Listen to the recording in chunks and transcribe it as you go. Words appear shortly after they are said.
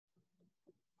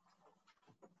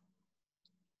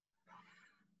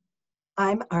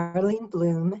I'm Arlene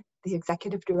Blum, the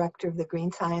Executive Director of the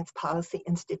Green Science Policy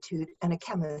Institute and a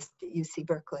chemist at UC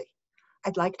Berkeley.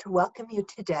 I'd like to welcome you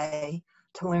today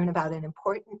to learn about an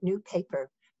important new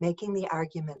paper making the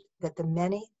argument that the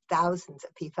many thousands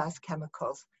of PFAS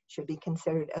chemicals should be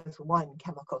considered as one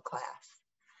chemical class.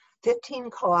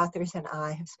 15 co-authors and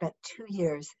I have spent 2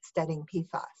 years studying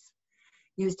PFAS.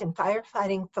 Used in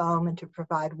firefighting foam and to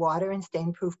provide water and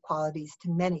stain-proof qualities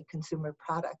to many consumer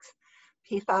products,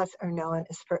 PFAS are known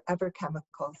as forever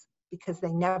chemicals because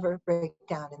they never break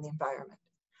down in the environment.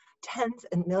 Tens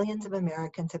and millions of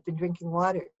Americans have been drinking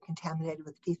water contaminated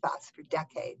with PFAS for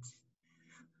decades.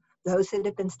 Those that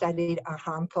have been studied are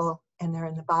harmful and they're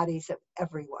in the bodies of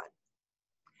everyone.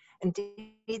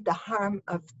 Indeed, the harm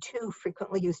of 2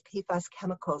 frequently used PFAS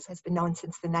chemicals has been known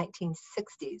since the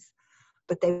 1960s,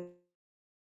 but they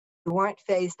weren't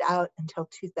phased out until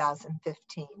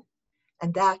 2015.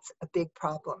 And that's a big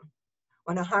problem.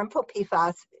 When a harmful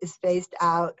PFAS is phased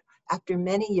out after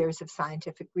many years of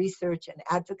scientific research and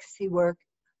advocacy work,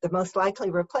 the most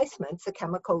likely replacement's a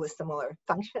chemical with similar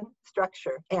function,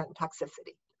 structure, and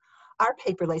toxicity. Our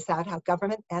paper lays out how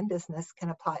government and business can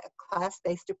apply a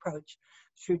class-based approach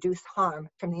to reduce harm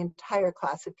from the entire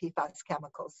class of PFAS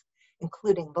chemicals,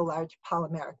 including the large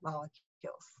polymeric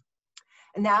molecules.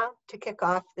 And now, to kick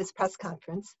off this press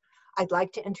conference, I'd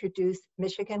like to introduce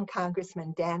Michigan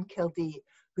Congressman Dan Kildee,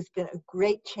 who's been a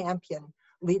great champion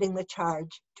leading the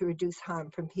charge to reduce harm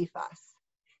from PFAS.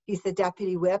 He's the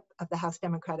Deputy Whip of the House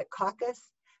Democratic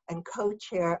Caucus and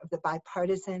co-chair of the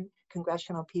bipartisan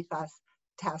Congressional PFAS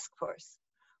Task Force.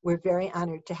 We're very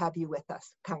honored to have you with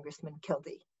us, Congressman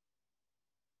Kildee.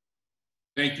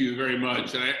 Thank you very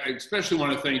much. And I especially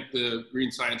want to thank the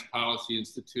Green Science Policy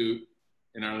Institute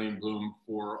and Arlene Blum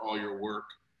for all your work.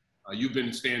 You've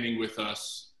been standing with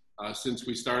us since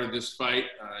we started this fight,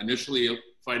 initially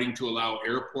fighting to allow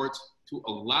airports,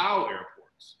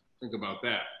 think about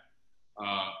that,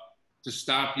 to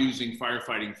stop using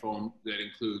firefighting foam that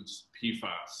includes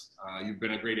PFAS. You've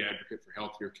been a great advocate for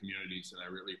healthier communities, and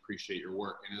I really appreciate your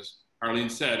work. And as Arlene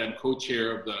said, I'm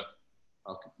co-chair of the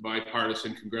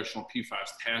bipartisan Congressional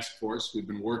PFAS Task Force. We've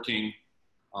been working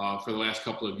for the last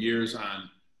couple of years on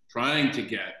trying to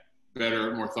get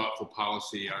better, more thoughtful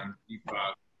policy on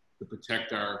PFAS to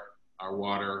protect our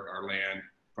water, our land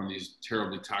from these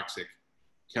terribly toxic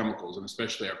chemicals, and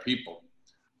especially our people.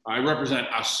 I represent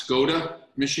Oscoda,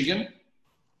 Michigan,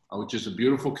 which is a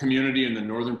beautiful community in the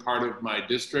northern part of my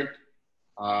district,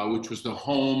 which was the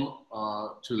home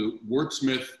to the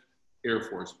Wurtsmith Air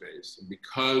Force Base. And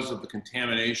because of the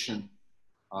contamination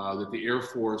that the Air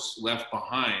Force left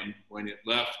behind when it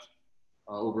left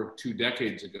over 2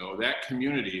 decades ago, that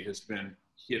community has been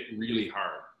hit really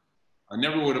hard. I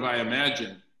never would have I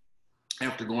imagined,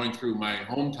 after going through my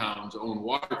hometown's own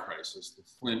water crisis, the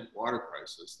Flint water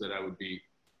crisis, that I would be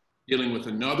dealing with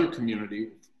another community,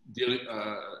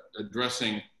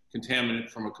 addressing contaminant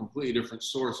from a completely different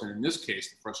source. And in this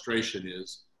case, the frustration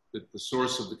is that the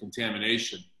source of the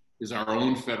contamination is our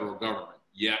own federal government.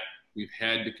 Yet we've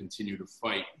had to continue to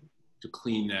fight to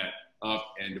clean that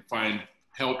up and to find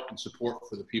help and support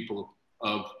for the people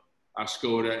of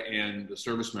Oscoda and the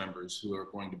service members who are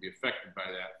going to be affected by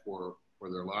that for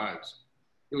their lives.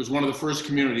 It was one of the first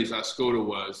communities, Oscoda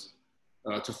was,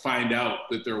 to find out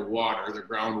that their water, their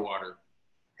groundwater,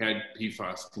 had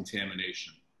PFAS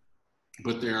contamination.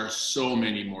 But there are so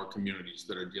many more communities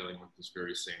that are dealing with this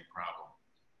very same problem.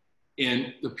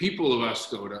 And the people of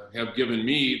Oscoda have given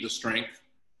me the strength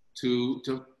to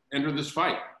enter this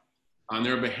fight on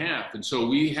their behalf. And so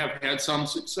we have had some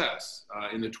success.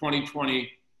 In the 2020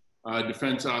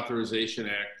 Defense Authorization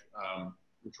Act,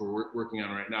 which we're working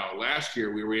on right now, last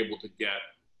year we were able to get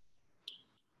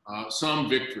some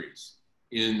victories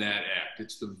in that act.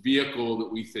 It's the vehicle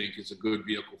that we think is a good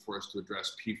vehicle for us to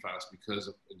address PFAS because,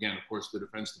 again, of course, the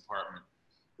Defense Department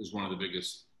is one of the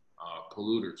biggest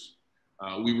polluters.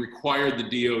 We required the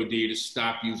DoD to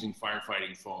stop using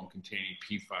firefighting foam containing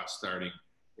PFAS starting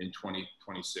in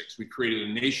 2026. We created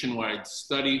a nationwide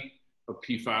study of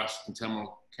PFAS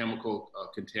chemical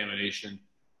contamination.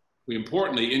 We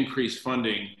importantly increased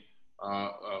funding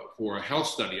for a health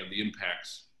study of the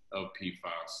impacts of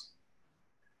PFAS.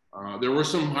 There were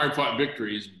some hard-fought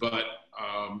victories, but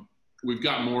we've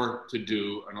got more to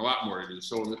do and a lot more to do.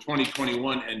 So in the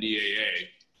 2021 NDAA,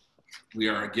 we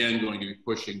are again going to be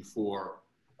pushing for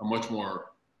a much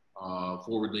more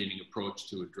forward-leaning approach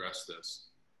to address this.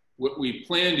 What we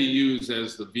plan to use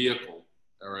as the vehicle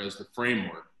or as the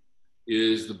framework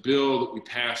is the bill that we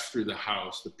passed through the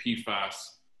House, the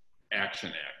PFAS Action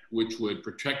Act, which would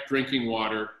protect drinking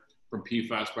water from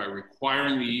PFAS by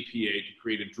requiring the EPA to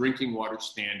create a drinking water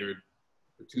standard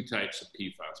the two types of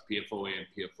PFAS, PFOA and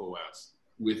PFOS,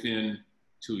 within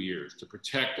 2 years, to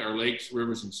protect our lakes,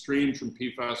 rivers, and streams from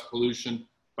PFAS pollution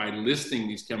by listing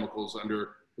these chemicals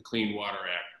under the Clean Water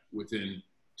Act within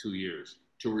 2 years,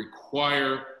 to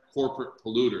require corporate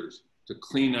polluters to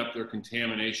clean up their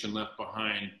contamination left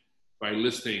behind by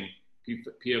listing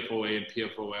PFOA and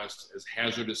PFOS as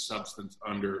hazardous substance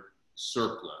under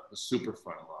CERCLA, the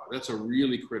Superfund law. That's a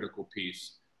really critical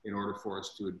piece in order for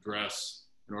us to address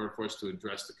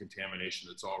the contamination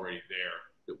that's already there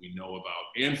that we know about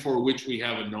and for which we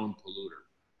have a known polluter.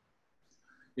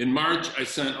 In March, I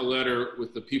sent a letter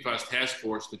with the PFAS task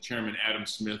force to Chairman Adam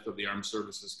Smith of the Armed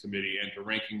Services Committee and to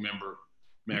Ranking Member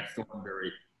Mac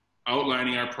Thornberry,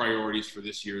 outlining our priorities for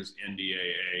this year's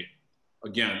NDAA.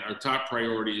 Again, our top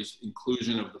priority is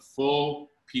inclusion of the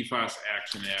full PFAS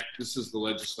Action Act. This is the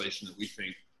legislation that we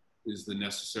think is the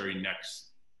necessary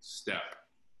next step.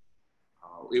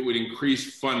 It would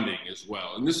increase funding as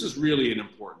well. And this is really an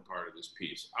important part of this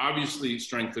piece. Obviously,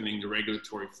 strengthening the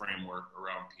regulatory framework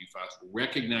around PFAS,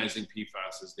 recognizing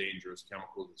PFAS as dangerous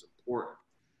chemicals is important.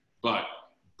 But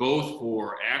both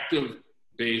for active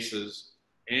bases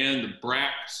and the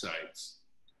BRAC sites,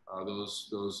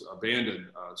 those abandoned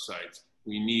sites,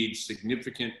 we need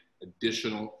significant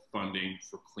additional funding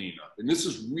for cleanup. And this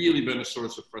has really been a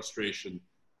source of frustration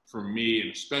for me,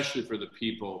 and especially for the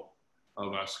people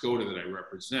of Oscoda that I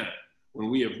represent, when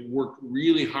we have worked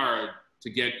really hard to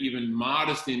get even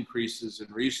modest increases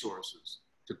in resources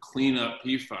to clean up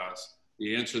PFAS.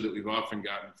 The answer that we've often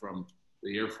gotten from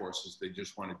the Air Force is they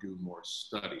just want to do more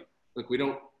study. Look, we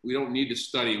don't need to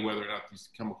study whether or not these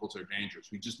chemicals are dangerous.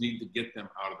 We just need to get them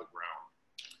out of the ground.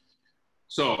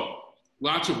 So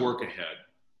lots of work ahead.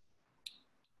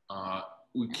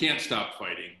 We can't stop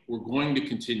fighting. We're going to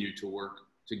continue to work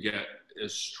to get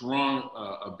as strong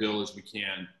a bill as we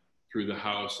can through the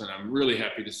House. And I'm really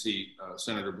happy to see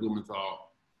Senator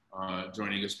Blumenthal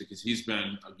joining us, because he's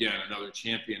been, again, another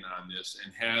champion on this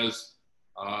and has,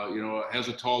 has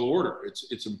a tall order.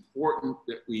 It's important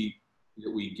that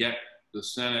we get the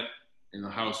Senate and the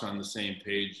House on the same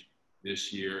page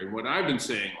this year. And what I've been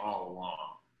saying all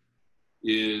along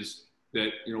is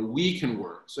that we can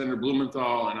work. Senator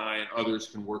Blumenthal and I and others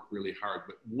can work really hard.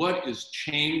 But what is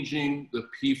changing the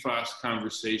PFAS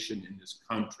conversation in this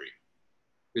country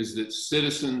is that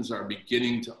citizens are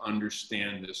beginning to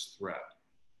understand this threat.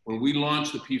 When we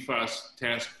launched the PFAS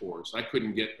task force, I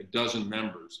couldn't get a dozen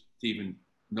members to even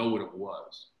know what it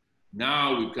was.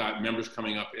 Now we've got members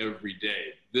coming up every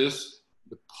day.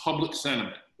 The public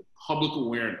sentiment, the public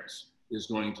awareness is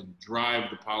going to drive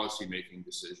the policy-making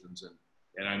decisions.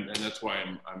 And that's why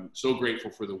I'm so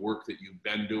grateful for the work that you've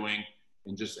been doing,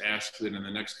 and just ask that in the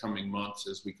next coming months,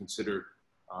 as we consider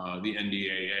the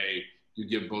NDAA, you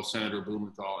give both Senator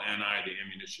Blumenthal and I the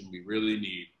ammunition we really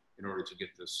need in order to get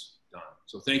this done.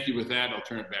 So thank you. With that, I'll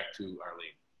turn it back to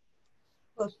Arlene.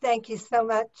 Well, thank you so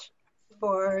much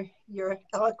for your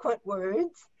eloquent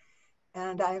words.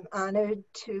 And I'm honored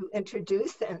to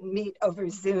introduce and meet over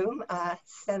Zoom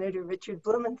Senator Richard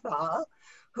Blumenthal,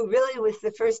 who really was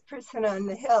the first person on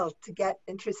the Hill to get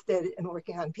interested in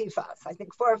working on PFAS. I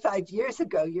think 4 or 5 years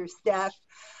ago, your staff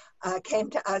came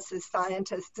to us as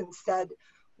scientists and said,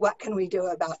 what can we do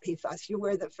about PFAS? You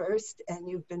were the first, and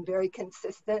you've been very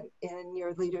consistent in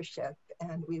your leadership.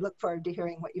 And we look forward to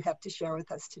hearing what you have to share with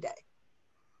us today.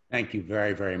 Thank you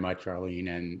very, very much, Arlene.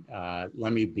 And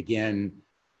let me begin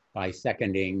by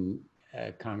seconding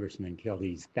Congressman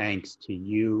Kildee's thanks to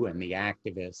you and the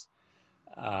activists,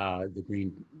 the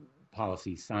Green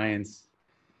Policy Science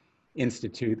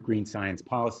Institute, Green Science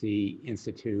Policy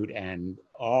Institute, and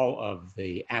all of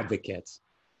the advocates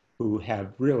who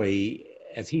have really,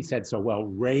 as he said so well,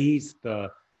 raised the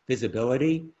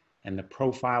visibility and the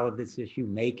profile of this issue,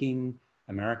 making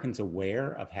Americans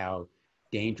aware of how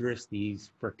dangerous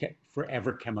these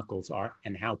forever chemicals are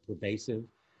and how pervasive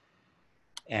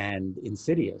and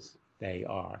insidious they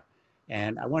are.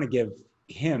 And I want to give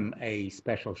him a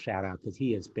special shout out, because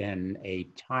he has been a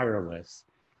tireless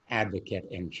advocate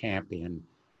and champion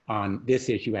on this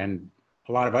issue and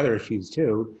a lot of other issues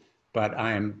too. But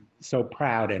I'm so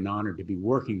proud and honored to be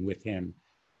working with him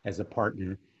as a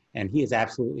partner. And he is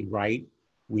absolutely right.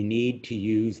 We need to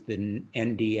use the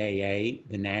NDAA,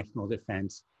 the National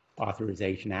Defense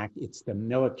Authorization Act. It's the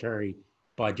military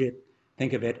budget.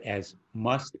 Think of it as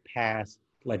must-pass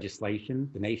legislation.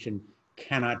 The nation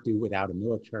cannot do without a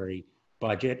military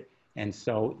budget. And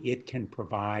so it can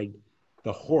provide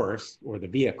the horse or the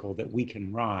vehicle that we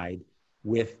can ride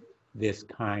with this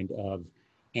kind of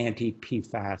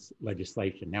anti-PFAS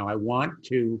legislation. Now, I want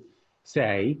to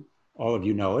say, all of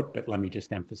you know it, but let me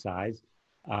just emphasize,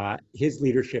 His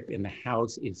leadership in the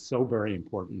House is so very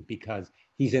important because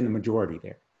he's in the majority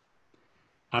there.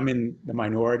 I'm in the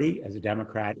minority as a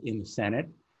Democrat in the Senate,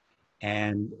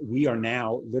 and we are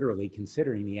now literally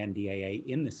considering the NDAA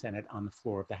in the Senate on the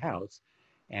floor of the House.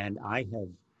 And I have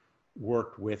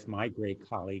worked with my great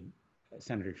colleague,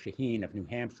 Senator Shaheen of New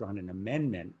Hampshire, on an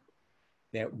amendment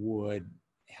that would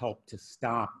help to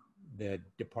stop the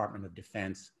Department of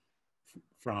Defense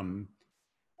from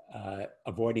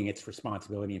avoiding its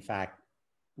responsibility. In fact,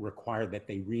 require that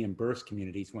they reimburse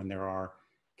communities when there are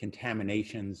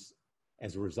contaminations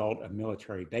as a result of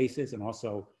military bases, and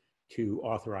also to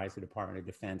authorize the Department of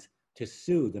Defense to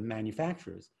sue the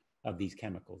manufacturers of these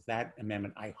chemicals. That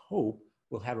amendment, I hope,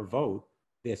 will have a vote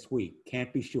this week.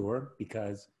 Can't be sure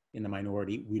because in the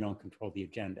minority, we don't control the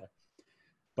agenda.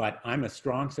 But I'm a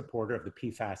strong supporter of the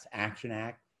PFAS Action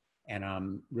Act, and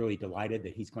I'm really delighted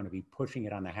that he's going to be pushing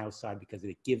it on the House side because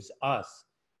it gives us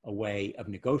a way of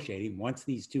negotiating. Once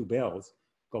these two bills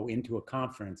go into a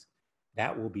conference,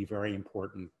 that will be very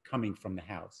important coming from the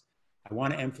House. I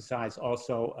want to emphasize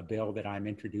also a bill that I'm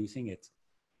introducing. It's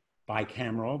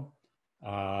bicameral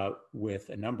with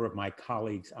a number of my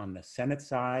colleagues on the Senate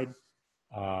side,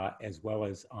 as well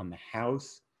as on the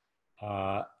House,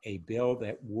 a bill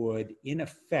that would, in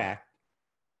effect,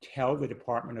 tell the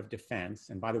Department of Defense,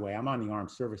 and by the way, I'm on the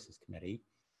Armed Services Committee,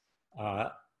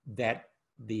 that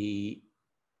the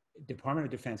Department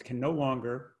of Defense can no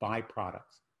longer buy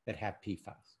products that have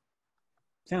PFAS.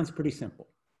 Sounds pretty simple.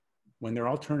 When there are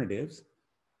alternatives,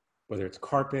 whether it's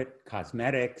carpet,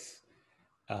 cosmetics,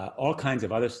 all kinds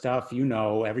of other stuff, you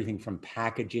know, everything from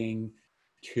packaging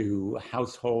to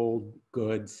household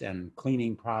goods and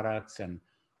cleaning products and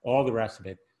all the rest of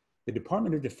it, the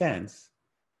Department of Defense,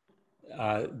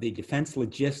 the Defense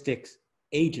Logistics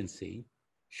Agency,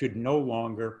 should no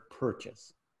longer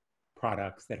purchase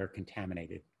products that are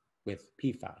contaminated with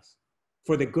PFAS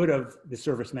for the good of the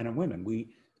servicemen and women.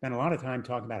 We spend a lot of time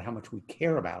talking about how much we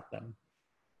care about them,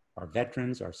 our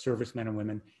veterans, our servicemen and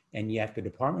women, and yet the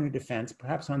Department of Defense,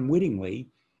 perhaps unwittingly,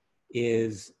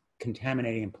 is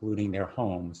contaminating and polluting their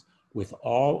homes with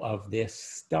all of this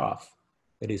stuff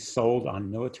that is sold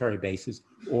on military bases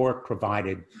or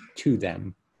provided to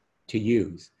them to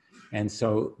use. And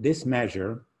so this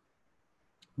measure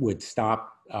would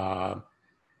stop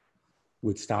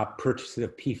purchases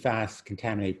of PFAS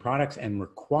contaminated products and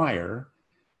require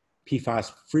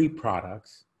PFAS-free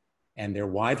products, and they're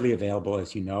widely available,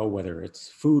 as you know, whether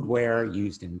it's foodware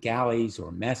used in galleys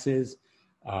or messes,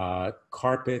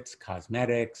 carpets,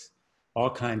 cosmetics, all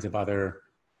kinds of other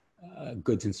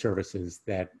goods and services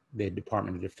that the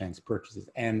Department of Defense purchases.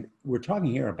 And we're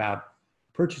talking here about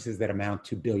purchases that amount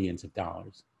to billions of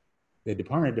dollars. The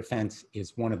Department of Defense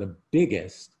is one of the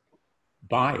biggest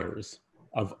buyers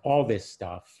of all this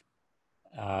stuff,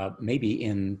 maybe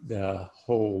in the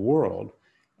whole world.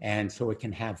 And so it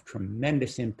can have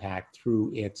tremendous impact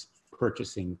through its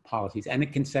purchasing policies. And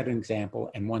it can set an example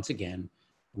and once again,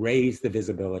 raise the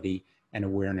visibility and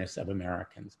awareness of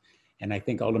Americans. And I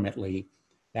think ultimately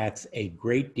that's a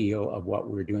great deal of what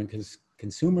we're doing, because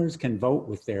consumers can vote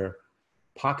with their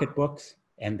pocketbooks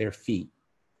and their feet.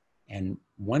 And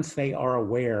once they are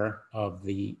aware of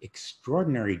the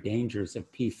extraordinary dangers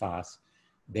of PFAS,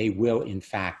 they will in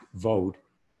fact vote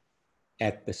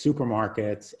at the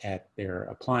supermarkets, at their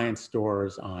appliance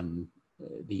stores, on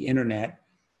the internet.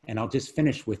 And I'll just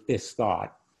finish with this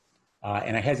thought.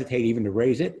 And I hesitate even to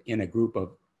raise it in a group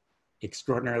of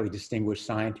extraordinarily distinguished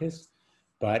scientists,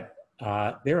 but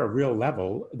there are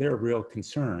real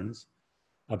concerns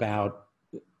about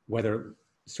whether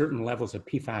certain levels of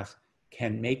PFAS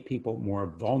can make people more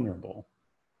vulnerable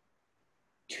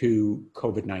to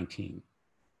COVID-19.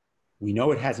 We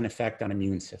know it has an effect on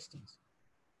immune systems.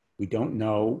 We don't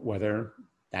know whether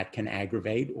that can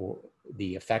aggravate or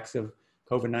the effects of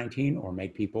COVID-19 or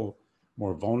make people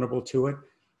more vulnerable to it.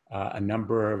 A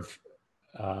number of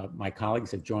my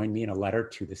colleagues have joined me in a letter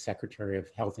to the Secretary of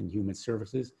Health and Human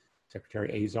Services,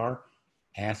 Secretary Azar,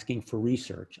 asking for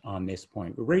research on this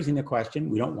point. We're raising the question.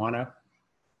 We don't want to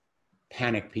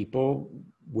panic people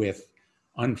with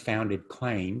unfounded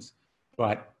claims,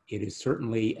 but it is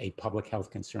certainly a public health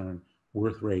concern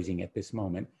worth raising at this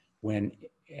moment when,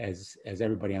 as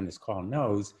everybody on this call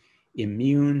knows,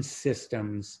 immune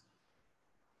systems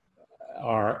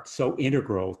are so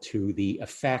integral to the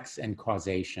effects and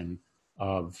causation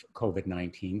of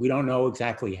COVID-19. We don't know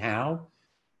exactly how,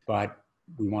 but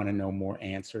we want to know more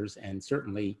answers. And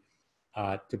certainly,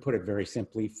 to put it very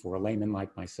simply, for a layman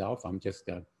like myself, I'm just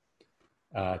a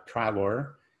trial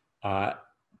lawyer,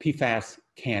 PFAS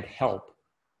can't help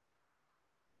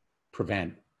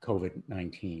prevent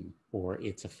COVID-19 or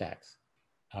its effects.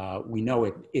 we know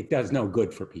it does no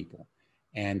good for people.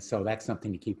 And so that's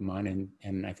something to keep in mind,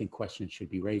 and I think questions should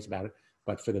be raised about it.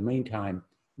 But for the meantime,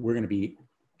 we're going to be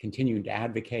continuing to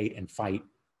advocate and fight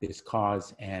this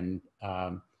cause. And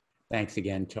thanks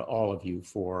again to all of you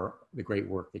for the great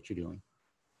work that you're doing.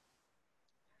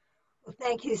 Well,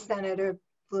 thank you, Senator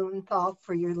Blumenthal,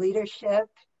 for your leadership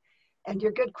and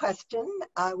your good question,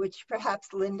 which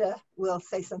perhaps Linda will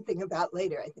say something about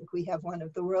later. I think we have one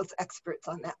of the world's experts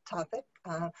on that topic.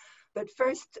 But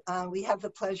first, we have the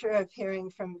pleasure of hearing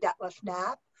from Detlef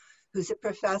Knappe, who's a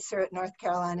professor at North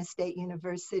Carolina State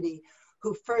University,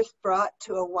 who first brought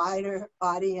to a wider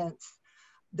audience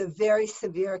the very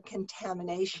severe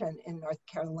contamination in North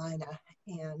Carolina.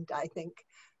 And I think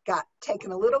got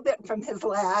taken a little bit from his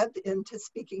lab into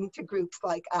speaking to groups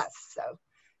like us. So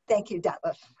thank you,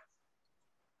 Detlef.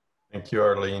 Thank you,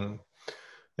 Arlene.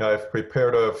 Yeah, I've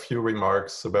prepared a few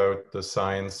remarks about the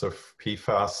science of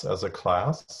PFAS as a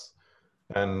class.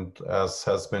 And as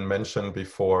has been mentioned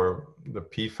before, the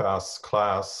PFAS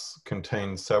class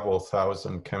contains several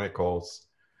thousand chemicals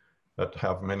that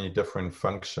have many different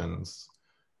functions.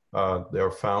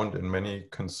 They're found in many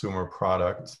consumer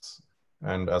products,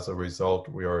 and as a result,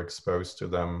 we are exposed to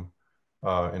them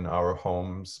in our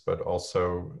homes, but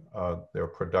also their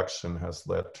production has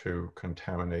led to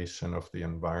contamination of the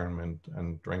environment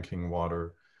and drinking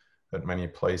water at many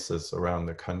places around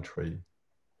the country.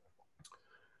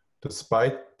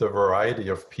 Despite the variety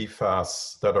of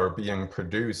PFAS that are being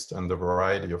produced and the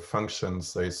variety of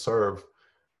functions they serve,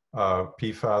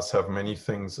 PFAS have many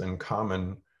things in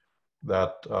common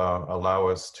that allow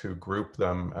us to group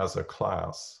them as a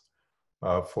class.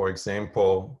 For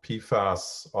example,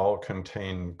 PFAS all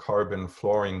contain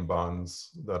carbon-fluorine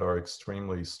bonds that are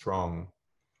extremely strong.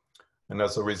 And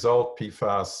as a result,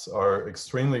 PFAS are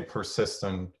extremely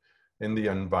persistent in the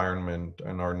environment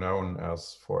and are known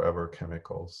as forever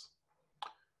chemicals.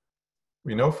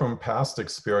 We know from past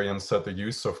experience that the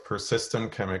use of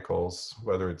persistent chemicals,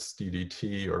 whether it's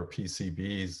DDT or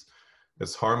PCBs,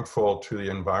 is harmful to the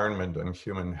environment and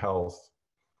human health.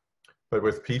 But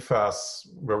with PFAS,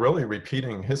 we're really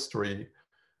repeating history,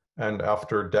 and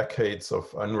after decades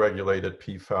of unregulated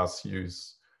PFAS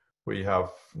use, we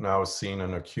have now seen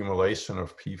an accumulation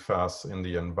of PFAS in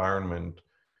the environment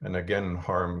and again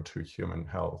harm to human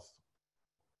health.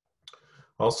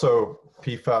 Also,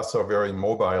 PFAS are very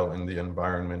mobile in the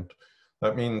environment.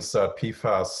 That means that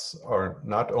PFAS are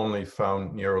not only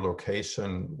found near a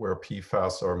location where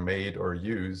PFAS are made or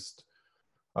used,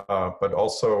 but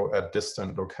also at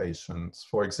distant locations.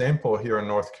 For example, here in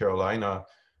North Carolina,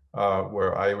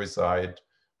 where I reside,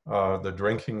 the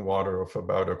drinking water of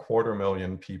about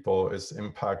 250,000 people is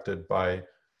impacted by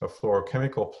a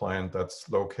fluorochemical plant that's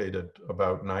located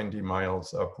about 90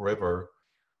 miles upriver,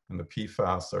 and the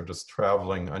PFAS are just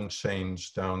traveling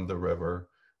unchanged down the river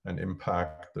and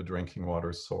impact the drinking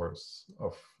water source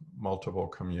of multiple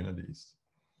communities.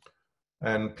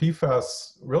 And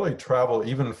PFAS really travel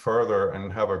even further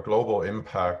and have a global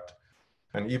impact.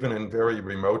 And even in very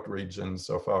remote regions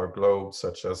of our globe,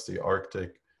 such as the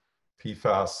Arctic,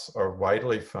 PFAS are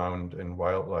widely found in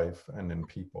wildlife and in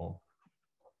people.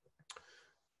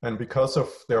 And because of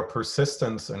their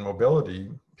persistence and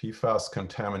mobility, PFAS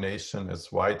contamination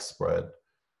is widespread.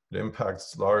 It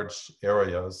impacts large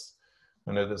areas,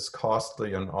 and it is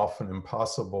costly and often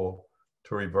impossible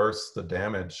to reverse the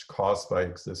damage caused by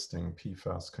existing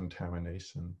PFAS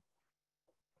contamination.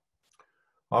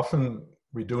 Often,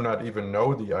 we do not even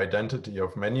know the identity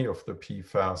of many of the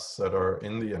PFAS that are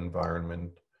in the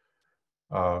environment.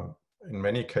 In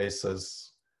many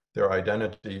cases, their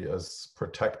identity is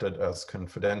protected as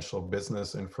confidential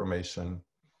business information.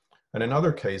 And in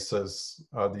other cases,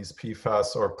 these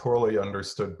PFAS are poorly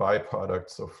understood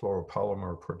byproducts of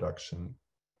fluoropolymer production,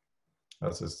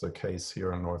 as is the case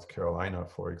here in North Carolina,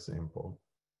 for example.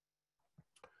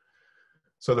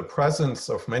 So the presence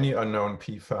of many unknown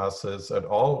PFASs at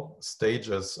all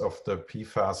stages of the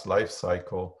PFAS life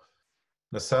cycle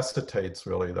necessitates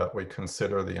really that we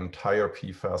consider the entire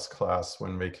PFAS class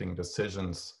when making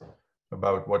decisions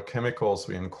about what chemicals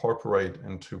we incorporate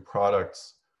into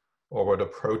products or what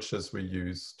approaches we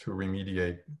use to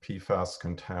remediate PFAS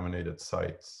contaminated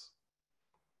sites.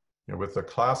 With a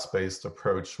class-based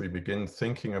approach, we begin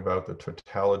thinking about the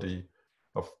totality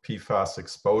of PFAS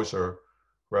exposure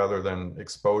rather than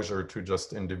exposure to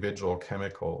just individual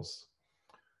chemicals.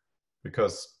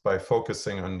 Because by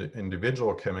focusing on the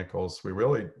individual chemicals, we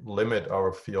really limit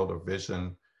our field of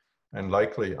vision and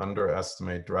likely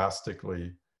underestimate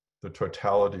drastically the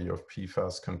totality of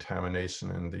PFAS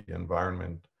contamination in the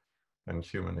environment and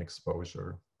human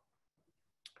exposure.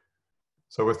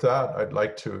 So with that, I'd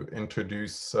like to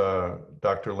introduce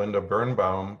Dr. Linda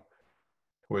Birnbaum,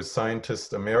 who is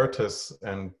Scientist Emeritus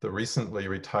and the recently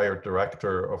retired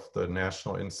Director of the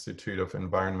National Institute of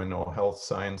Environmental Health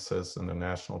Sciences and the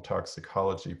National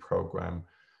Toxicology Program.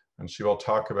 And she will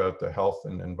talk about the health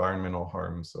and environmental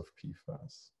harms of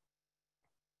PFAS.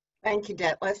 Thank you,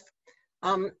 Detlef.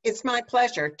 It's my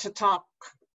pleasure to talk.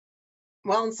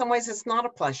 Well, in some ways, it's not a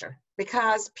pleasure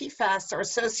because PFAS are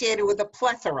associated with a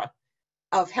plethora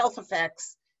of health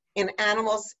effects in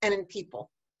animals and in people.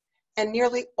 And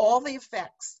nearly all the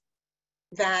effects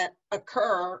that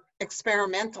occur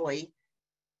experimentally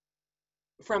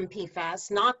from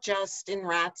PFAS, not just in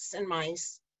rats and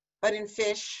mice, but in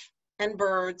fish and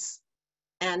birds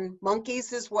and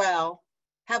monkeys as well,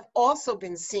 have also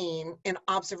been seen in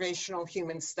observational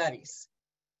human studies.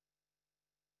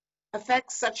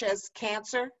 Effects such as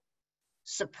cancer,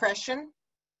 suppression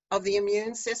of the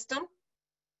immune system,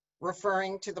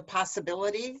 referring to the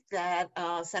possibility that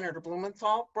Senator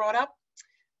Blumenthal brought up,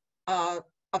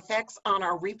 effects on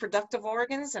our reproductive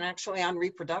organs and actually on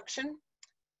reproduction,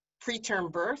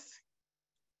 preterm birth,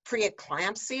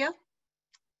 preeclampsia,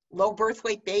 low birth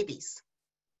weight babies,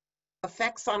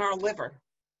 effects on our liver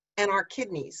and our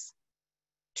kidneys,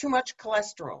 too much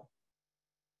cholesterol,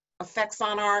 effects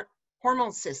on our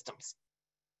hormone systems,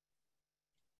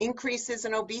 increases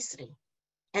in obesity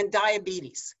and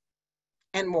diabetes,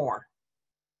 and more.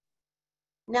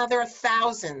 Now, there are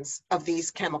thousands of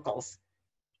these chemicals.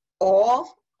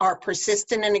 All are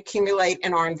persistent and accumulate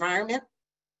in our environment,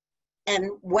 and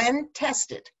when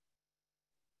tested,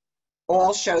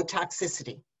 all show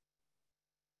toxicity.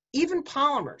 Even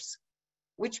polymers,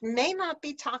 which may not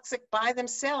be toxic by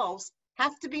themselves,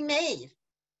 have to be made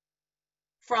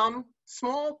from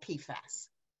small PFAS.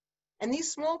 And these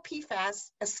small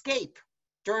PFAS escape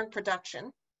during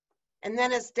production. And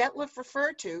then, as Detlef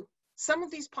referred to, some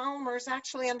of these polymers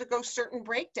actually undergo certain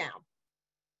breakdown,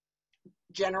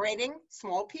 generating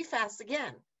small PFAS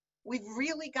again. We've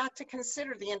really got to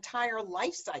consider the entire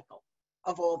life cycle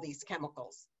of all these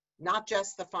chemicals, not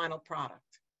just the final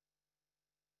product.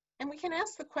 And we can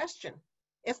ask the question,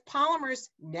 if polymers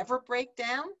never break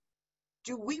down,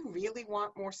 do we really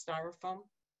want more styrofoam?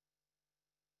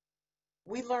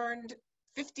 We learned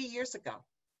 50 years ago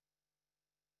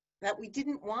that we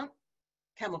didn't want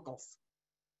chemicals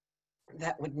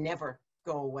that would never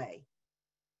go away.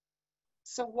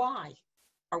 So why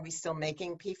are we still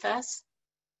making PFAS?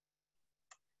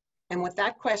 And with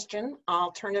that question,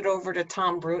 I'll turn it over to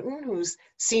Tom Bruton, who's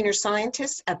Senior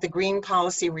Scientist at the Green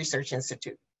Policy Research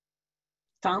Institute.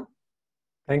 Tom?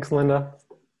 Thanks, Linda.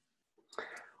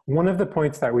 One of the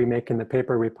points that we make in the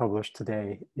paper we published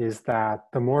today is that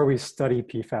the more we study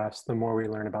PFAS, the more we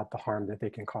learn about the harm that they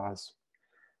can cause.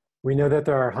 We know that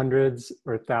there are hundreds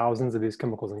or thousands of these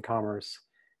chemicals in commerce,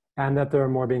 and that there are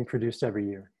more being produced every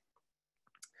year.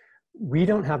 We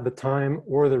don't have the time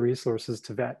or the resources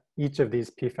to vet each of these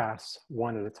PFAS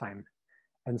one at a time.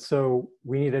 And so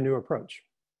we need a new approach.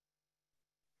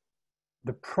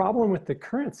 The problem with the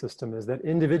current system is that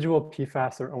individual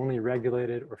PFAS are only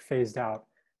regulated or phased out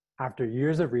after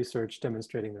years of research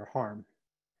demonstrating their harm.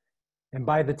 And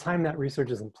by the time that research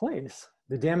is in place,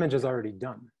 the damage is already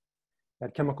done.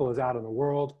 That chemical is out in the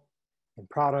world, in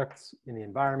products, in the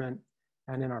environment,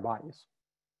 and in our bodies.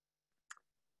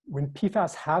 When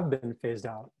PFAS have been phased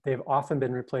out, they've often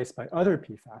been replaced by other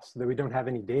PFAS that we don't have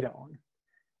any data on.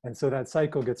 And so that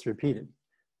cycle gets repeated.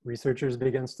 Researchers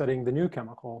begin studying the new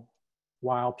chemical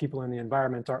while people in the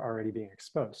environment are already being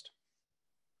exposed.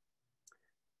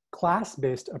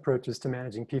 Class-based approaches to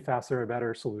managing PFAS are a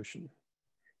better solution.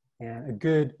 And a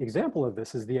good example of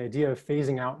this is the idea of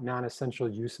phasing out non-essential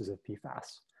uses of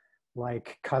PFAS,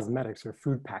 like cosmetics or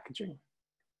food packaging.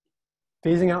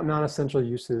 Phasing out non-essential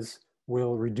uses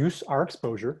will reduce our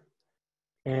exposure,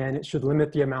 and it should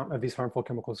limit the amount of these harmful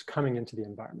chemicals coming into the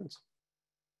environment.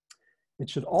 It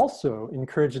should also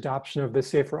encourage adoption of the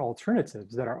safer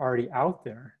alternatives that are already out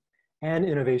there and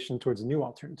innovation towards new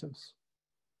alternatives.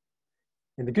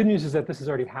 And the good news is that this is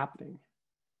already happening.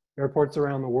 Airports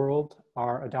around the world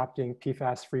are adopting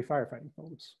PFAS-free firefighting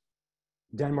foams.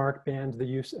 Denmark banned the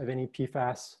use of any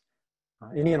PFAS,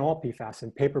 any and all PFAS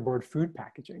in paperboard food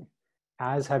packaging,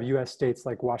 as have US states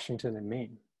like Washington and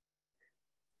Maine.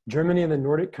 Germany and the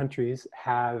Nordic countries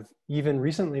have even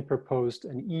recently proposed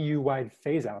an EU-wide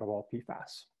phase-out of all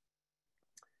PFAS.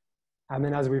 And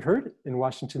then, as we've heard, in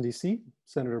Washington, DC,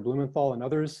 Senator Blumenthal and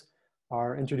others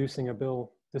are introducing a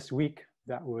bill this week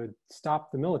that would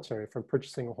stop the military from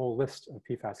purchasing a whole list of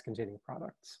PFAS-containing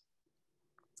products.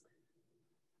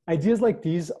 Ideas like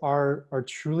these are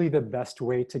truly the best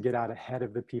way to get out ahead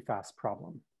of the PFAS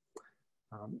problem.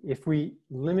 If we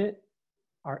limit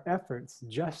our efforts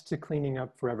just to cleaning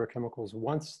up forever chemicals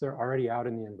once they're already out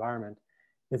in the environment,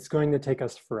 it's going to take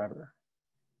us forever.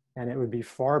 And it would be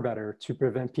far better to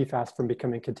prevent PFAS from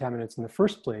becoming contaminants in the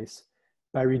first place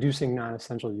by reducing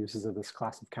non-essential uses of this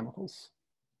class of chemicals.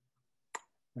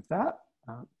 With that,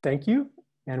 thank you.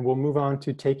 And we'll move on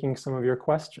to taking some of your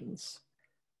questions.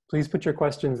 Please put your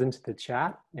questions into the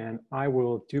chat and I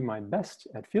will do my best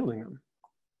at fielding them.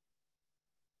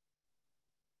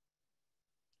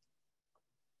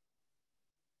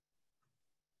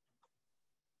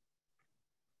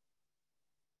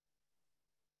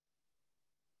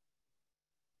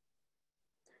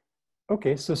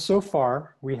 Okay, so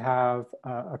far we have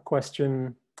a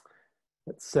question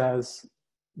that says,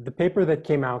 the paper that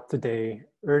came out today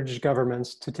urged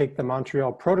governments to take the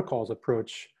Montreal Protocol's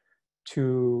approach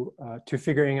to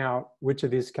figuring out which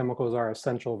of these chemicals are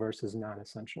essential versus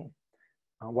non-essential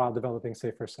while developing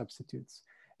safer substitutes.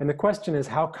 And the question is,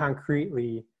 how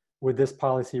concretely would this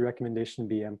policy recommendation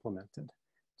be implemented?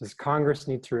 Does Congress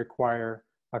need to require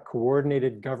a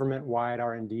coordinated government-wide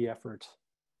R&D effort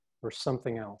or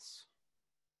something else?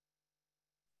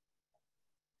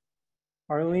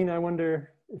 Arlene, I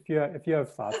wonder if you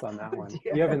have thoughts on that one.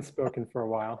 You haven't spoken for a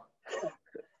while.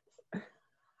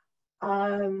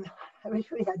 I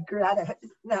wish we had Greta.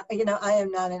 Now, you know, I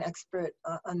am not an expert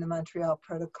on the Montreal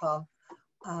Protocol,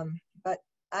 but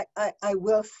I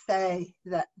will say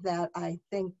that I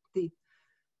think the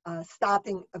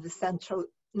stopping of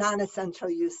non-essential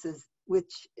uses,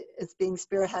 which is being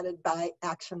spearheaded by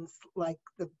actions like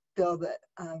the bill that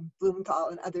Blumenthal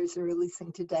and others are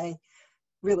releasing today,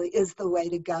 really is the way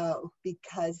to go,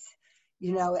 because,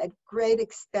 you know, at great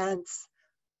expense,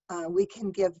 we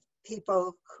can give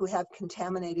people who have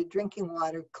contaminated drinking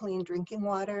water clean drinking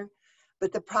water.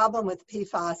 But the problem with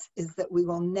PFAS is that we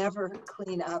will never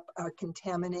clean up our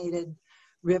contaminated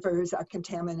rivers, our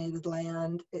contaminated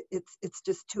land. It's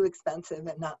just too expensive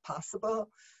and not possible.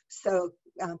 So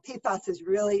PFAS is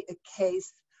really a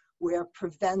case where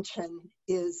prevention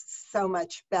is so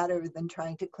much better than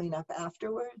trying to clean up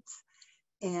afterwards.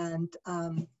 And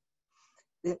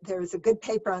there's a good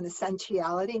paper on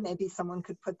essentiality. Maybe someone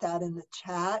could put that in the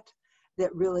chat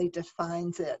that really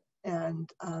defines it.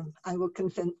 And I will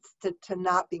confess to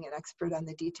not being an expert on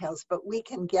the details, but we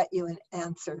can get you an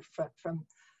answer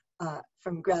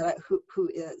from Greta, who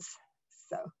is.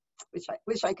 So,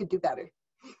 wish I could do better.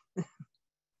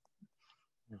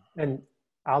 And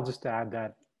I'll just add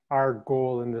that our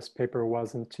goal in this paper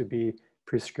wasn't to be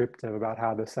prescriptive about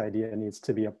how this idea needs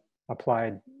to be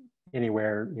applied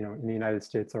anywhere, you know, in the United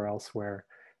States or elsewhere.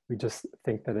 We just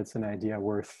think that it's an idea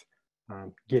worth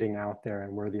getting out there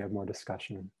and worthy of more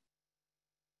discussion.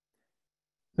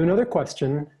 So another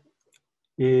question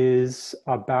is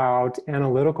about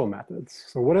analytical methods.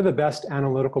 So what are the best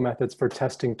analytical methods for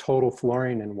testing total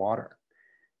fluorine in water?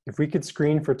 If we could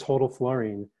screen for total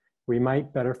fluorine, we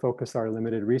might better focus our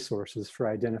limited resources for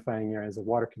identifying areas of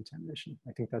water contamination.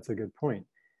 I think that's a good point.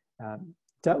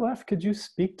 Detlef, could you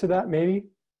speak to that maybe,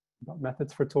 about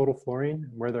methods for total fluorine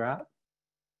and where they're at?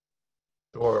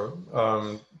 Sure.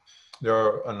 There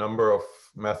are a number of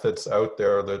methods out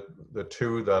there. The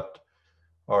two that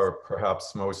are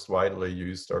perhaps most widely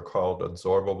used are called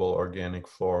adsorbable organic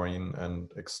fluorine and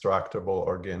extractable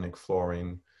organic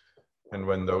fluorine. And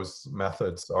when those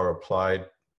methods are applied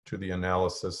to the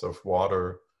analysis of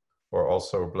water or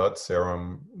also blood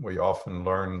serum, we often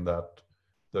learn that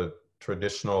the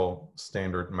traditional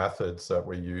standard methods that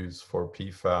we use for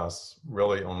PFAS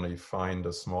really only find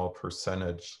a small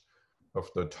percentage of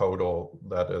the total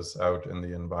that is out in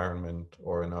the environment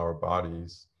or in our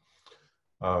bodies.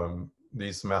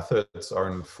 These methods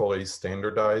aren't fully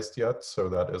standardized yet, so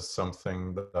that is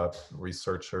something that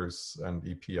researchers and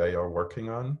EPA are working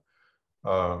on,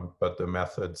 but the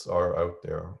methods are out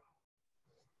there.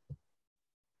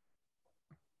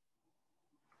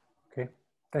 Okay,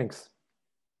 thanks.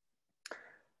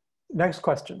 Next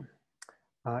question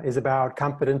is about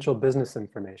confidential business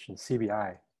information,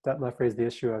 CBI. Detlef raised the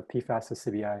issue of PFAS as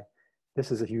CBI.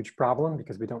 This is a huge problem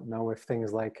because we don't know if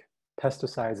things like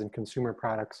pesticides in consumer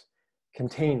products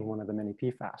contain one of the many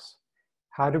PFAS.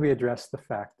 How do we address the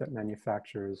fact that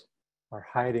manufacturers are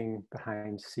hiding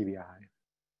behind CBI?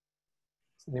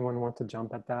 Does anyone want to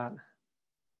jump at that?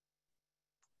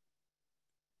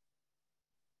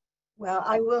 Well,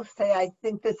 I will say I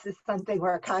think this is something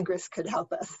where Congress could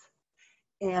help us.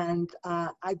 And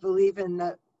I believe in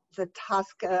the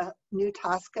new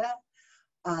TSCA,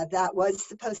 that was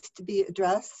supposed to be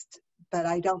addressed, but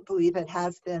I don't believe it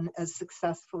has been as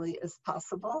successfully as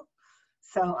possible.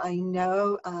 So I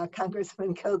know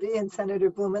Congressman Kildee and Senator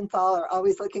Blumenthal are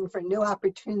always looking for new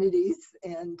opportunities,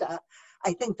 and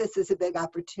I think this is a big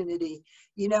opportunity.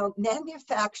 You know,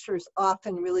 manufacturers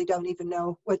often really don't even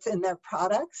know what's in their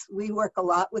products. We work a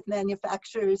lot with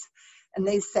manufacturers, and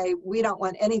they say, we don't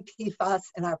want any PFAS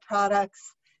in our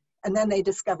products, and then they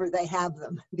discover they have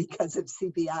them because of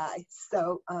CBI.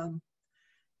 So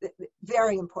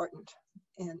very important,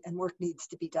 and work needs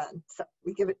to be done. So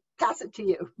we pass it to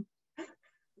you.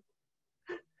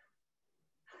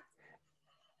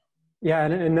 Yeah,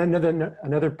 and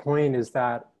another point is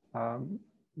that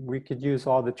we could use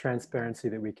all the transparency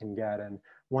that we can get. And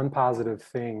one positive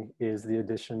thing is the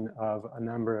addition of a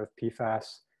number of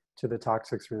PFAS to the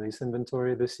toxics release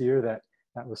inventory this year.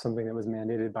 That was something that was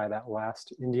mandated by that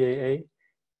last NDAA,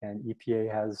 and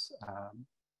EPA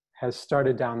has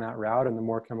started down that route. And the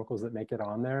more chemicals that make it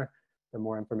on there, the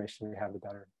more information we have, the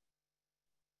better.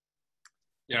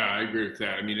 Yeah, I agree with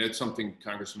that. I mean, that's something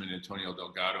Congressman Antonio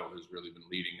Delgado has really been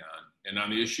leading on. And on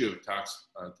the issue of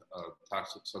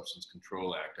Toxic Substance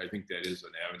Control Act, I think that is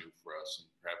an avenue for us. And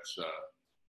perhaps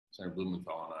Senator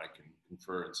Blumenthal and I can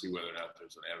confer and see whether or not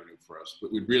there's an avenue for us.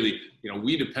 But we'd really, you know,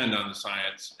 we depend on the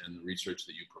science and the research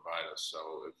that you provide us.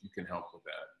 So if you can help with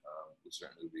that, we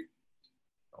certainly would be,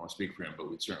 I don't want to speak for him,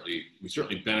 but we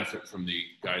certainly benefit from the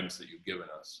guidance that you've given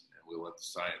us. And we'll let the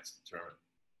science determine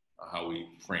how we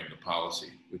frame the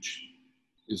policy, which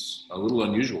is a little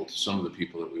unusual to some of the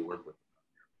people that we work with.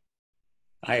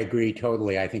 I agree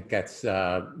totally. I think that's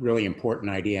a really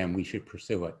important idea and we should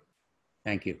pursue it.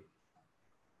 Thank you.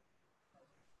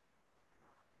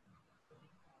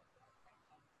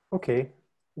 Okay.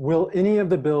 Will any of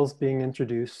the bills being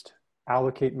introduced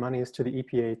allocate monies to the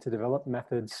EPA to develop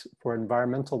methods for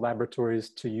environmental laboratories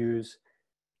to use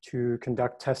to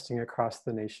conduct testing across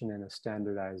the nation in a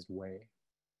standardized way?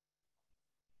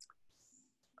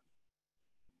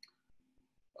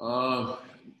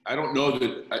 I don't know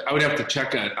that, I would have to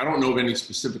check on it. I don't know of any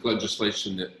specific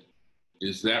legislation that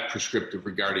is that prescriptive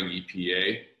regarding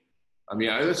EPA. I mean,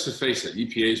 let's just face it,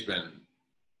 EPA has been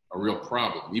a real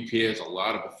problem. EPA has a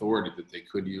lot of authority that they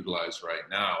could utilize right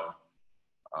now.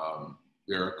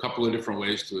 There are a couple of different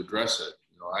ways to address it.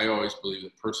 You know, I always believe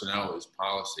that personnel is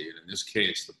policy, and in this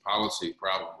case, the policy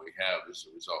problem we have is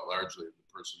a result largely of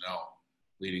the personnel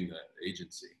leading the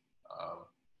agency.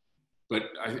 But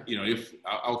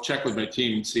I'll check with my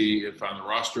team and see if on the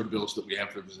roster of bills that we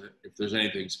have, if there's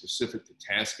anything specific to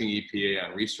tasking EPA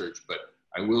on research. But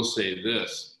I will say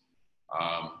this: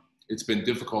 it's been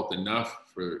difficult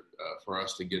enough for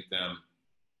us to get them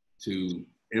to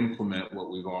implement what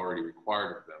we've already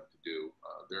required of them to do.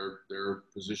 Their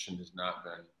position has not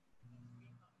been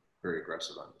very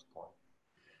aggressive on this point.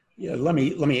 Yeah, let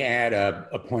me add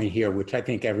a point here, which I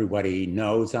think everybody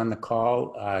knows on the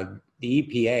call. The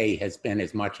EPA has been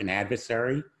as much an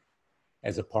adversary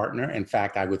as a partner. In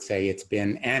fact, I would say it's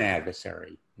been an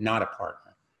adversary, not a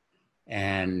partner.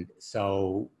 And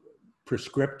so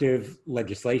prescriptive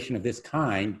legislation of this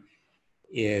kind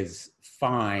is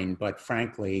fine, but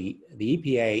frankly, the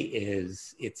EPA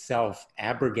is itself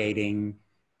abrogating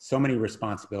so many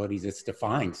responsibilities. It's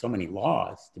defying so many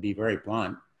laws, to be very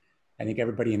blunt. I think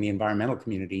everybody in the environmental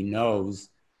community knows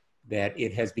that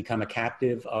it has become a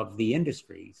captive of the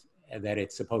industries that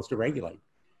it's supposed to regulate.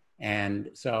 And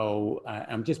so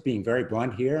I'm just being very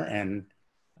blunt here. And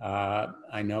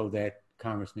I know that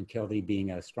Congressman Kildee,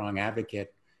 being a strong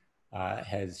advocate,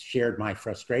 has shared my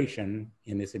frustration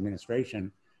in this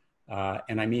administration.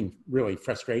 And I mean, really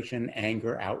frustration,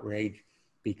 anger, outrage,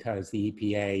 because the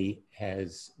EPA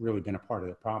has really been a part of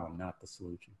the problem, not the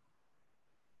solution.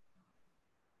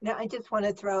 Now, I just want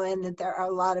to throw in that there are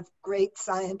a lot of great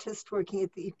scientists working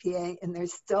at the EPA, and they're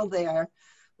still there,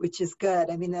 which is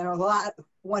good. I mean, there are a lot of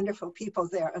wonderful people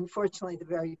there. Unfortunately, the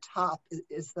very top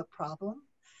is the problem.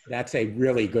 That's a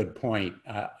really good point,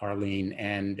 Arlene,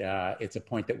 and it's a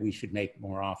point that we should make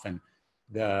more often.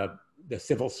 The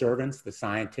civil servants, the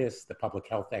scientists, the public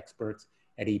health experts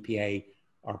at EPA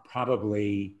are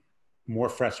probably more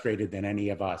frustrated than any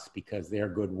of us because their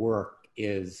good work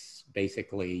is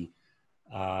basically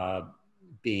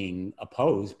being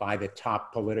opposed by the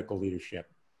top political leadership,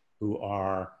 who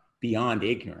are beyond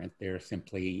ignorant. They're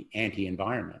simply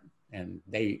anti-environment, and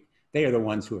they are the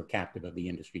ones who are captive of the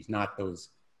industries, not those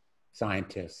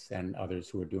scientists and others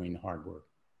who are doing the hard work.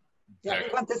 Yeah,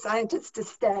 we want the scientists to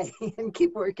stay and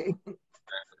keep working.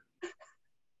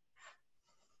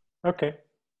 Okay,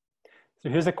 so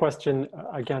here's a question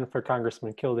again for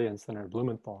Congressman Kildee and Senator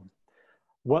Blumenthal.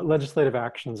 What legislative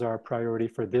actions are a priority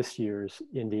for this year's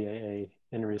NDAA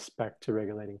in respect to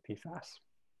regulating PFAS?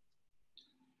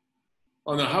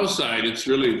 On the House side, it's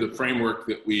really the framework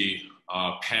that we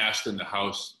passed in the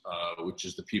House, which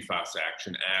is the PFAS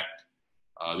Action Act,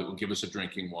 that will give us a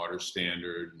drinking water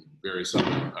standard and various other,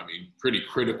 I mean, pretty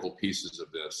critical pieces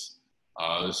of this,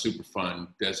 the Superfund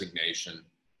designation.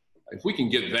 If we can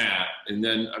get that, and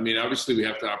then, I mean, obviously we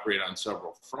have to operate on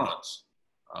several fronts.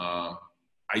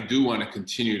 I do want to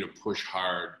continue to push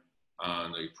hard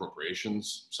on the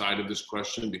appropriations side of this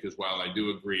question, because while I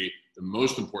do agree the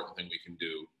most important thing we can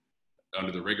do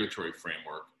under the regulatory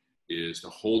framework is to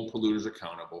hold polluters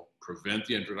accountable, prevent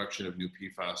the introduction of new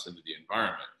PFAS into the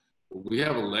environment. But we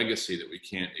have a legacy that we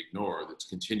can't ignore that's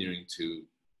continuing to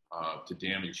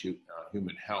damage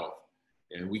human health,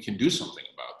 and we can do something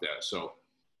about that. So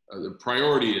the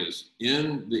priority is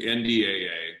in the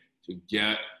NDAA to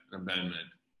get an amendment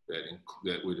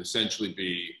that would essentially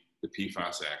be the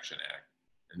PFAS Action Act.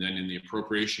 And then in the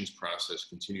appropriations process,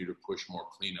 continue to push more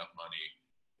cleanup money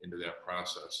into that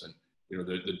process. And you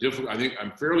know, I think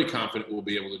I'm fairly confident we'll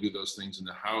be able to do those things in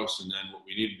the House. And then what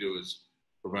we need to do is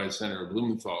provide Senator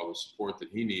Blumenthal the support that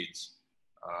he needs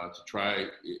to try,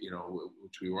 you know,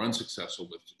 which we were unsuccessful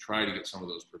with, to try to get some of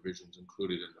those provisions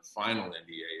included in the final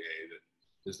NDAA that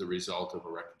is the result of a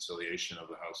reconciliation of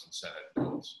the House and Senate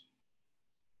bills.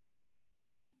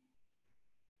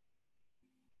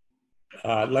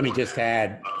 Let me just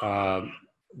add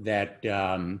that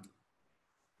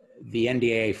the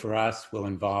NDAA for us will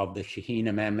involve the Shaheen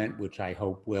Amendment, which I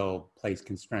hope will place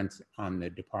constraints on the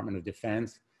Department of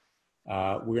Defense.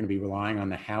 We're going to be relying on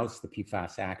the House, the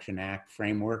PFAS Action Act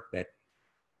framework that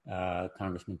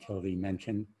Congressman Kildee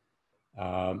mentioned,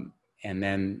 and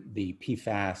then the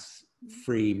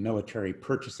PFAS-free Military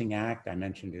Purchasing Act. I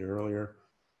mentioned it earlier,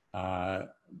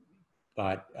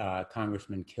 but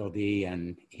Congressman Kildee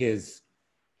and his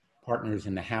partners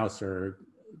in the House are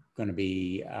going to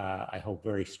be, I hope,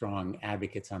 very strong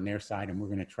advocates on their side, and we're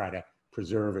going to try to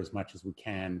preserve as much as we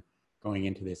can going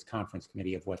into this conference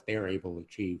committee of what they're able to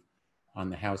achieve on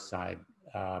the House side.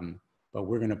 But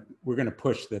we're going to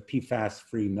push the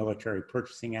PFAS-free Military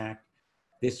Purchasing Act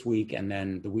this week, and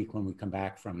then the week when we come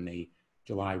back from the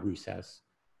July recess,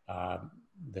 the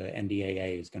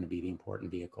NDAA is going to be the important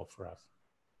vehicle for us.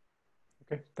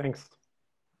 Okay, thanks.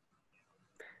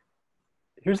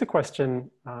 Here's a question,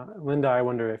 Linda, I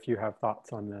wonder if you have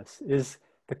thoughts on this. Is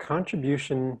the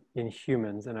contribution in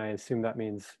humans, and I assume that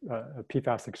means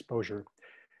PFAS exposure,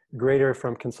 greater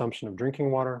from consumption of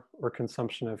drinking water or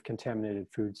consumption of contaminated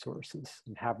food sources?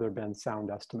 And have there been sound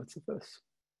estimates of this?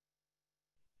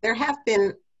 There have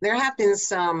been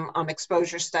some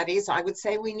exposure studies. I would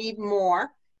say we need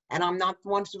more, and I'm not the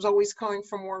one who's always calling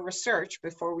for more research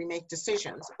before we make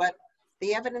decisions, but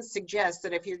the evidence suggests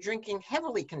that if you're drinking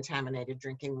heavily contaminated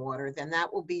drinking water, then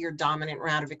that will be your dominant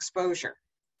route of exposure.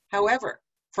 However,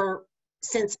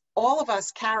 since all of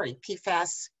us carry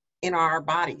PFAS in our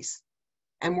bodies,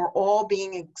 and we're all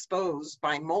being exposed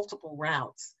by multiple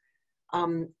routes,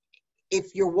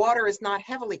 if your water is not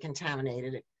heavily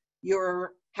contaminated,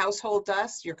 your household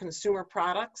dust, your consumer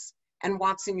products, and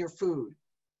what's in your food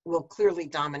will clearly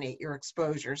dominate your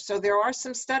exposure. So there are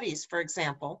some studies, for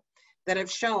example, that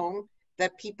have shown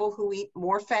that people who eat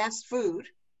more fast food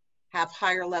have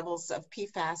higher levels of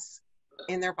PFAS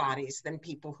in their bodies than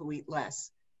people who eat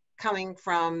less. Coming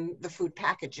from the food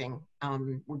packaging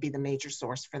would be the major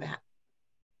source for that.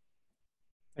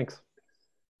 Thanks.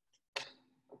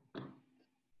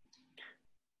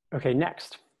 Okay,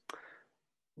 next.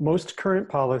 Most current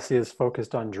policy is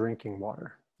focused on drinking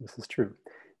water. This is true.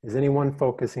 Is anyone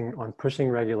focusing on pushing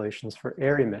regulations for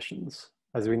air emissions?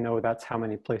 As we know, that's how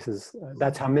many places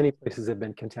have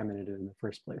been contaminated in the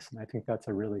first place. And I think that's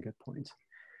a really good point.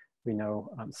 We know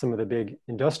some of the big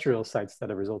industrial sites that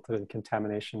have resulted in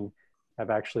contamination have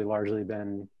actually largely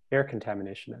been air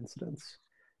contamination incidents.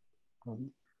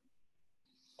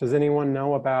 Does anyone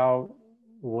know about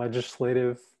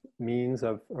legislative means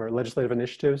of, or legislative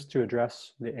initiatives to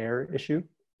address the air issue?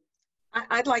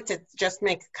 I'd like to just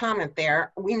make a comment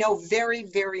there. We know very,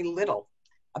 very little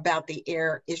about the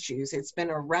air issues. It's been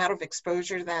a route of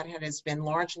exposure that has been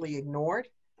largely ignored.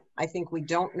 I think we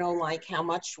don't know like how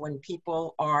much when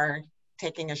people are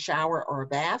taking a shower or a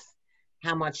bath,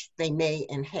 how much they may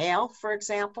inhale, for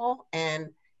example, and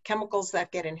chemicals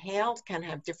that get inhaled can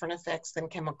have different effects than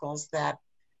chemicals that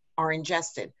are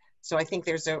ingested. So I think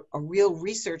there's a real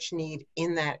research need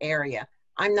in that area.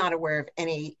 I'm not aware of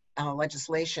any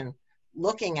legislation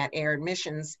looking at air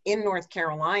emissions in North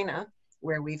Carolina,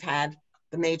 where we've had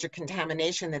the major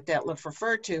contamination that Detlef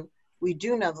referred to. We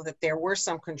do know that there were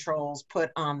some controls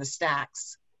put on the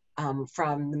stacks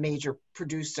from the major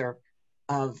producer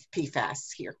of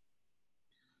PFAS here.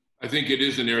 I think it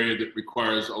is an area that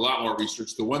requires a lot more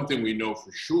research. The one thing we know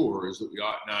for sure is that we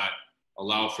ought not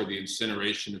allow for the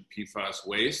incineration of PFAS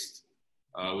waste,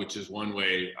 which is one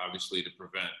way, obviously, to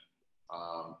prevent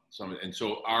some. And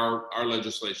so our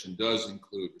legislation does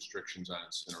include restrictions on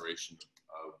incineration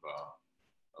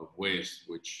of waste,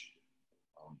 which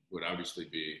would obviously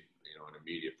be, an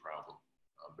immediate problem.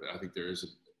 But I think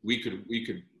we could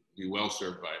be well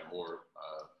served by more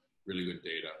really good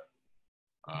data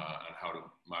on how to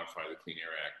modify the Clean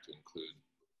Air Act to include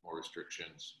more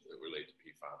restrictions that relate to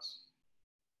PFAS.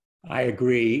 I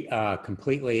agree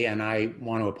completely, and I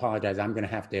want to apologize. I'm going to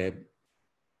have to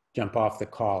jump off the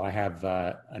call. I have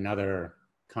another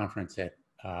conference at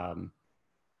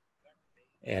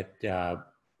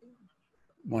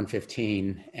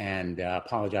 1:15, and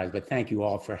apologize, but thank you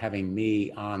all for having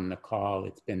me on the call.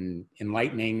 It's been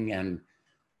enlightening and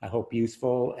I hope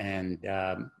useful, and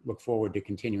look forward to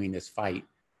continuing this fight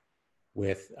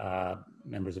with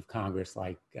members of Congress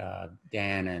like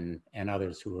Dan and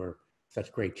others who are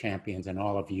such great champions, and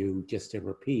all of you. Just to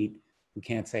repeat, we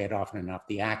can't say it often enough,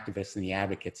 the activists and the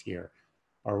advocates here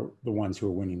are the ones who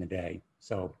are winning the day.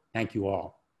 So thank you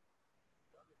all.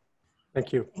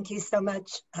 Thank you. Thank you so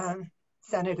much,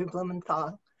 Senator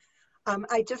Blumenthal.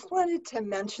 I just wanted to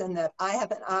mention that I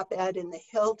have an op-ed in the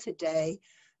Hill today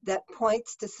that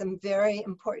points to some very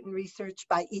important research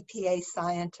by EPA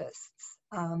scientists.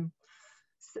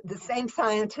 The same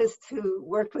scientists who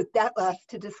worked with Detlef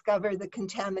to discover the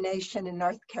contamination in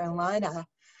North Carolina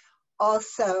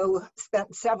also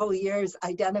spent several years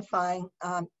identifying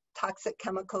toxic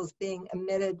chemicals being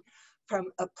emitted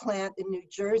from a plant in New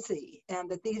Jersey,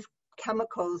 and that these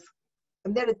chemicals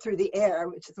emitted through the air,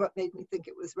 which is what made me think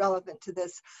it was relevant to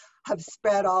this, have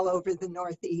spread all over the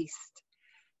Northeast.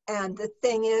 And the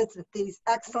thing is that these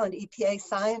excellent EPA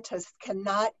scientists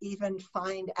cannot even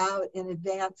find out in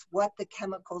advance what the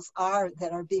chemicals are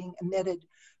that are being emitted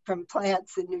from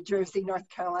plants in New Jersey, North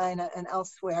Carolina, and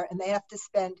elsewhere. And they have to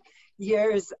spend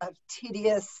years of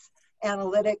tedious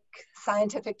analytic,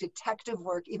 scientific detective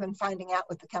work, even finding out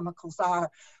what the chemicals are,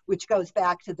 which goes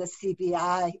back to the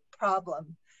CBI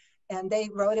problem. And they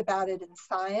wrote about it in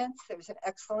Science. There's an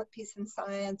excellent piece in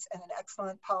Science and an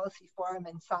excellent policy forum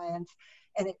in Science,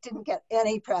 and it didn't get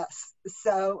any press.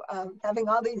 So having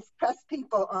all these press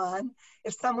people on,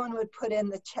 if someone would put in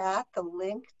the chat the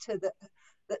link to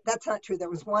that's not true. There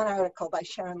was one article by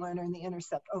Sharon Lerner in The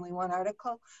Intercept, only one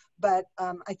article, but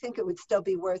I think it would still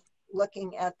be worth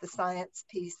looking at the Science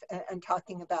piece and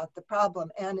talking about the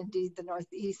problem. And indeed, the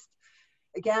Northeast,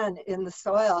 again, in the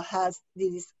soil has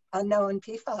these unknown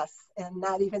PFAS, and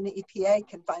not even the EPA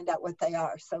can find out what they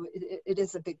are. So it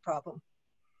is a big problem.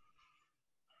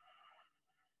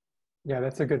 Yeah,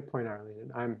 that's a good point,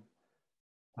 Arlene.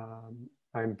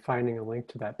 I'm finding a link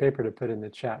to that paper to put in the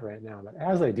chat right now. But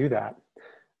as I do that,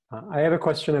 I have a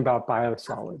question about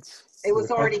biosolids. It was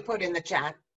already put in the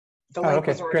chat. The link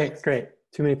okay, was already great.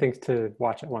 Too many things to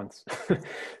watch at once.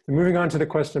 Moving on to the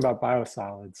question about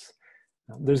biosolids.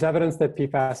 There's evidence that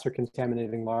PFAS are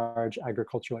contaminating large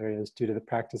agricultural areas due to the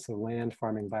practice of land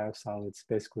farming biosolids,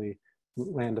 basically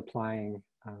land applying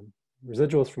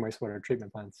residuals from wastewater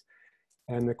treatment plants.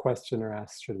 And the questioner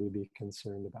asks, should we be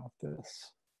concerned about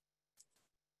this?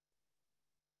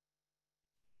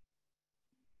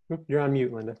 Oop, you're on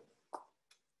mute, Linda.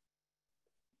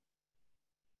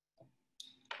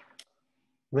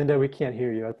 Linda, we can't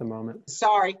hear you at the moment.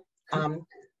 Sorry, a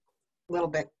little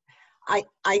bit.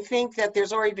 I think that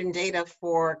there's already been data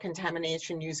for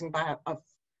contamination using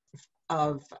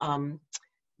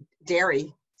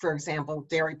dairy, for example,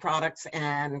 dairy products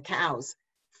and cows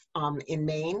in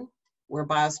Maine, where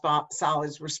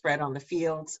biosolids were spread on the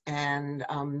fields, and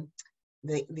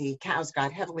the cows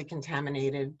got heavily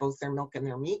contaminated, both their milk and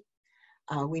their meat.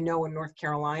 We know in North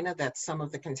Carolina that some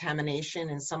of the contamination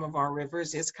in some of our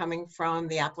rivers is coming from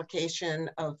the application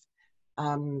of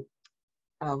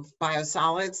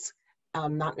biosolids,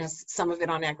 some of it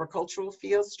on agricultural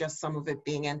fields, just some of it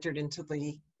being entered into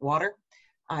the water.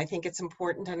 I think it's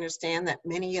important to understand that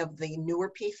many of the newer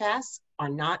PFAS are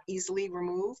not easily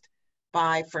removed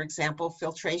by, for example,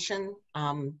 filtration,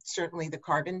 certainly the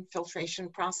carbon filtration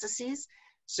processes.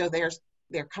 So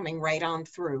they're coming right on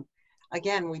through.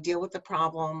 Again, we deal with the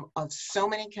problem of so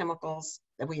many chemicals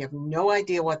that we have no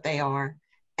idea what they are,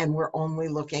 and we're only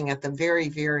looking at the very,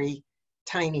 very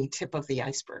tiny tip of the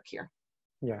iceberg here.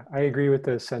 Yeah, I agree with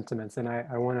those sentiments, and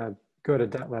I want to go to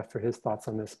Detlef for his thoughts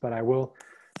on this, but I will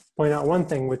point out one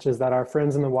thing, which is that our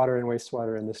friends in the water and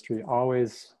wastewater industry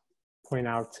always point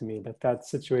out to me that that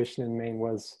situation in Maine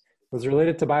was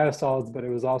related to biosolids, but it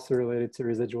was also related to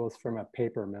residuals from a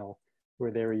paper mill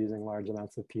where they were using large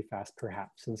amounts of PFAS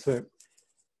perhaps. And so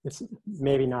it's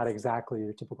maybe not exactly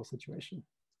your typical situation.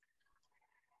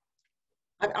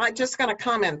 I'm just going to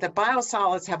comment that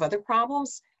biosolids have other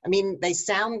problems. I mean, they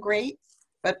sound great,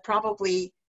 but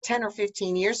probably 10 or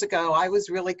 15 years ago, I was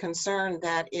really concerned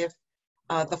that if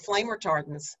the flame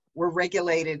retardants were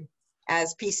regulated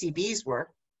as PCBs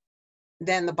were,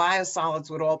 then the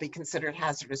biosolids would all be considered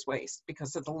hazardous waste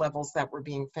because of the levels that were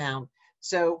being found.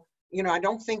 So, you know, I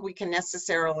don't think we can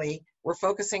necessarily, we're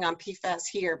focusing on PFAS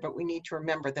here, but we need to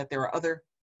remember that there are other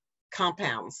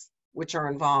compounds which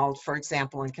are involved, for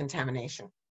example, in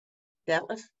contamination.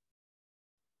 Detlef?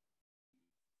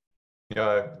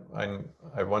 Yeah,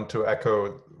 I want to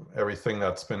echo everything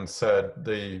that's been said.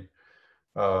 The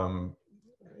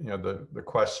you know, the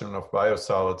question of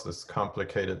biosolids is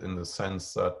complicated in the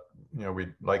sense that, you know,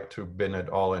 we'd like to bin it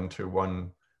all into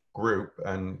one group,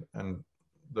 and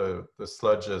the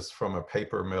sludges from a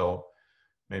paper mill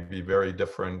may be very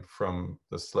different from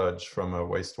the sludge from a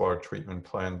wastewater treatment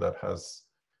plant that has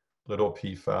little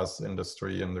PFAS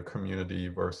industry in the community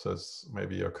versus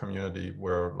maybe a community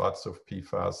where lots of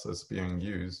PFAS is being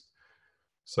used.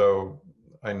 So,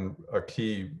 and a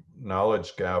key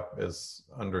knowledge gap is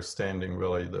understanding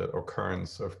really the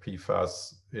occurrence of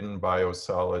PFAS in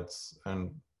biosolids,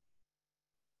 and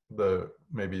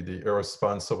maybe the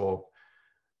irresponsible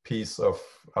piece of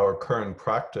our current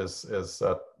practice is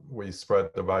that we spread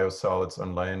the biosolids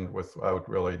on land without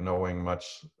really knowing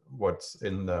much what's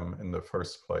in them in the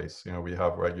first place. You know, we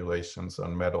have regulations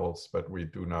on metals, but we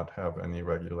do not have any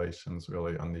regulations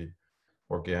really on the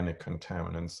organic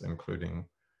contaminants, including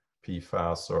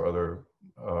PFAS or other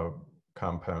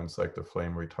compounds like the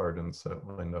flame retardants that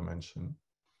Linda mentioned.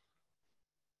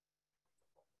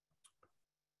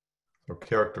 So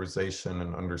characterization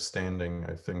and understanding,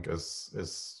 I think,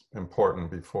 is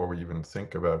important before we even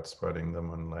think about spreading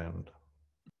them on land.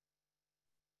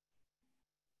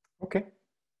 Okay.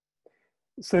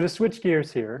 So to switch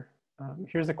gears here,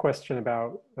 here's a question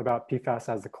about PFAS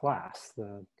as a class,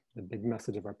 the big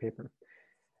message of our paper.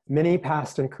 Many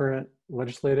past and current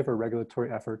legislative or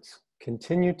regulatory efforts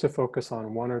continue to focus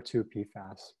on one or two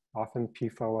PFAS, often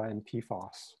PFOA and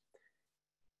PFOS,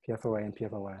 PFOA and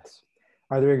PFOS.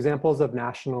 Are there examples of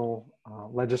national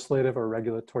legislative or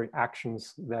regulatory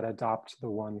actions that adopt the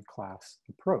one class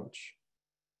approach?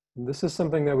 And this is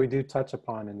something that we do touch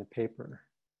upon in the paper.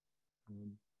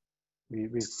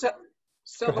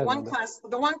 So the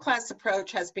one class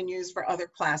approach has been used for other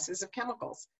classes of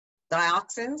chemicals.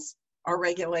 Dioxins are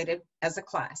regulated as a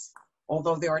class,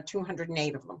 although there are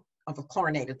 208 of them, of the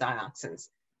chlorinated dioxins.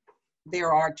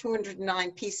 There are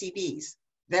 209 PCBs.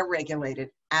 They're regulated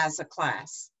as a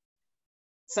class.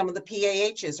 Some of the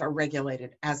PAHs are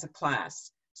regulated as a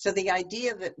class. So the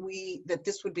idea that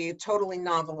this would be a totally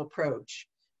novel approach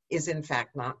is in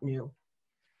fact not new.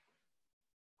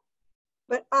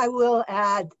 But I will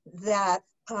add that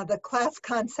the class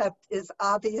concept is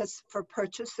obvious for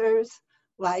purchasers,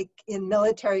 like in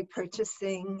military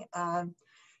purchasing.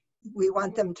 We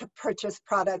want them to purchase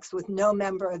products with no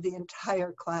member of the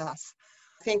entire class.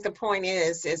 I think the point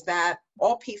is that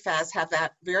all PFAS have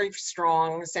that very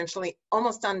strong, essentially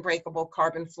almost unbreakable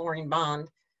carbon-fluorine bond.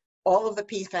 All of the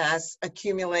PFAS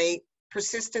accumulate,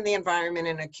 persist in the environment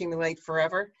and accumulate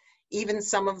forever. Even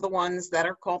some of the ones that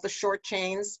are called the short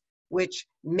chains, which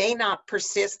may not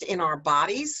persist in our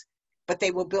bodies, but they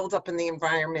will build up in the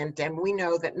environment. And we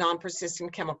know that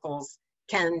non-persistent chemicals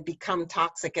can become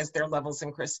toxic as their levels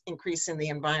increase in the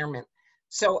environment.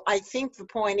 So I think the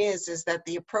point is that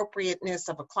the appropriateness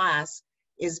of a class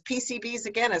is PCBs,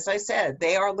 again, as I said,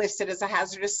 they are listed as a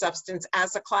hazardous substance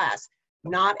as a class.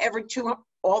 Not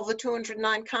all the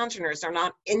 209 congeners are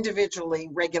not individually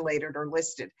regulated or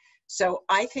listed. So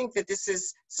I think that this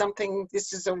is something,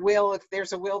 this is a will. If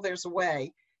there's a will, there's a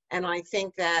way. And I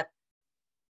think that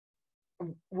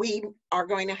we are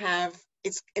going to have,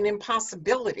 it's an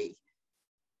impossibility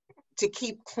to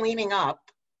keep cleaning up,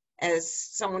 as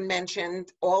someone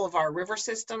mentioned, all of our river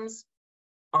systems,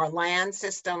 our land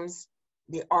systems,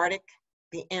 the Arctic,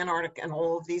 the Antarctic, and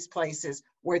all of these places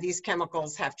where these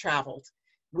chemicals have traveled.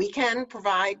 We can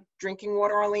provide drinking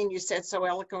water, Arlene, you said so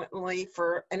eloquently,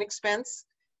 for an expense,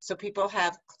 so people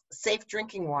have safe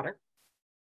drinking water,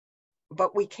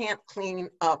 but we can't clean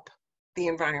up the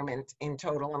environment in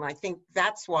total. And I think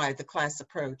that's why the class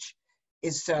approach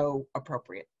is so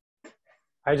appropriate.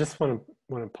 I just want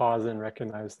to pause and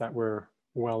recognize that we're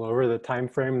well over the time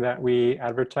frame that we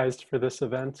advertised for this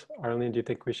event. Arlene, do you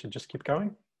think we should just keep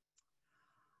going?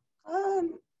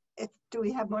 Do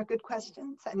we have more good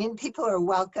questions? I mean, people are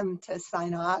welcome to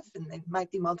sign off, and they might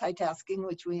be multitasking,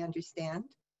 which we understand.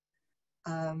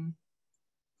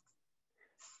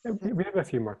 We have a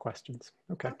few more questions.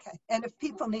 Okay. Okay. And if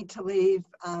people need to leave,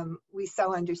 we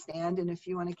so understand. And if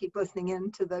you want to keep listening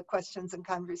in to the questions and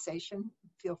conversation,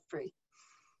 feel free.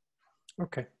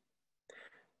 Okay.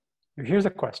 Here's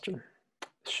a question.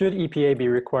 Should EPA be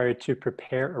required to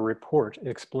prepare a report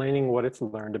explaining what it's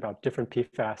learned about different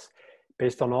PFAS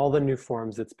based on all the new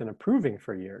forms it's been approving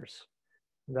for years?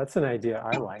 That's an idea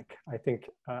I like. I think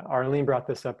Arlene brought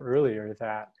this up earlier,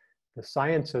 that the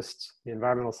scientists, the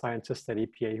environmental scientists at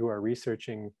EPA who are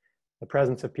researching the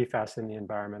presence of PFAS in the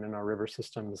environment and our river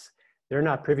systems, they're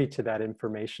not privy to that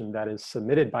information that is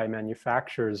submitted by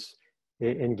manufacturers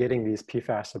in getting these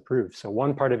PFAS approved. So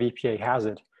one part of EPA has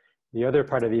it. The other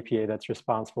part of EPA that's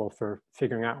responsible for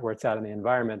figuring out where it's at in the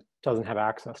environment doesn't have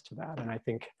access to that. And I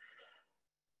think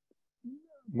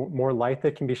more light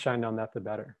that can be shined on that, the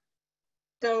better.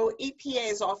 So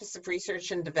EPA's Office of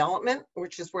Research and Development,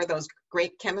 which is where those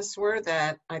great chemists were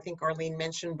that I think Arlene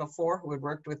mentioned before, who had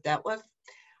worked with Detlef,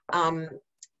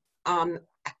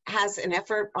 has an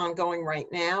effort ongoing right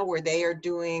now where they are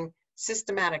doing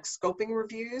systematic scoping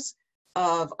reviews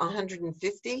of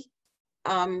 150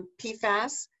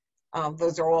 PFAS.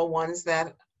 Those are all ones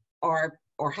that are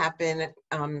or have been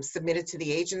submitted to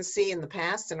the agency in the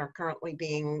past and are currently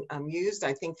being used.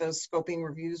 I think those scoping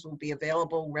reviews will be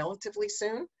available relatively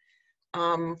soon,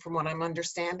 from what I'm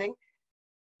understanding.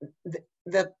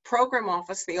 The program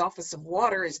office, the Office of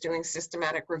Water, is doing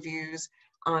systematic reviews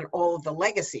on all of the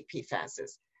legacy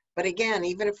PFASs. But again,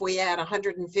 even if we add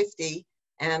 150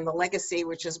 and the legacy,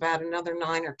 which is about another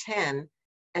 9 or 10,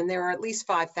 and there are at least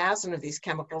 5,000 of these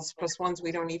chemicals, plus ones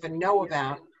we don't even know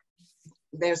about,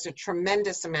 there's a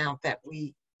tremendous amount that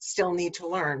we still need to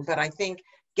learn. But I think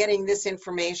getting this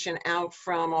information out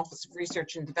from Office of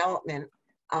Research and Development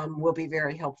will be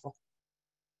very helpful.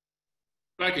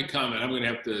 If I could comment, I'm going to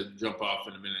have to jump off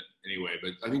in a minute anyway,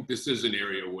 but I think this is an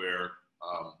area where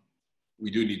we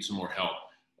do need some more help.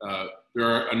 There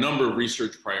are a number of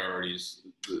research priorities.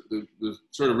 The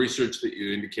sort of research that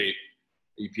you indicate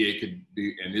EPA could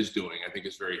be and is doing, I think,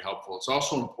 is very helpful. It's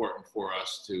also important for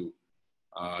us to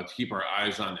keep our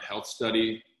eyes on the health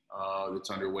study that's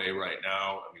underway right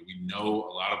now. I mean, we know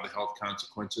a lot of the health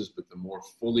consequences, but the more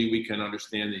fully we can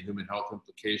understand the human health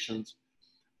implications,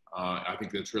 I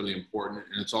think that's really important.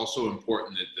 And it's also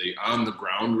important that the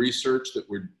on-the-ground research that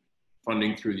we're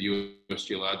funding through the U.S.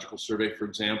 Geological Survey, for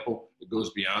example, it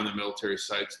goes beyond the military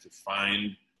sites to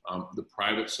find the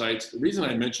private sites. The reason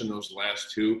I mentioned those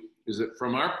last two is that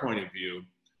from our point of view,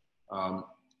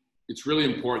 it's really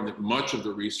important that much of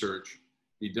the research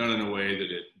be done in a way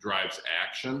that it drives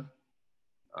action.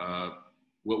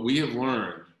 What we have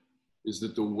learned is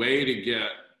that the way to get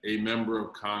a member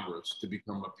of Congress to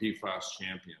become a PFAS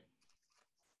champion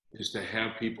is to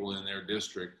have people in their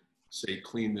district say,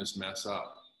 clean this mess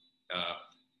up.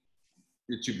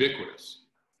 It's ubiquitous.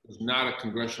 There's not a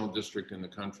congressional district in the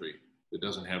country that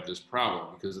doesn't have this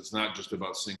problem, because it's not just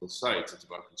about single sites, it's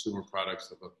about consumer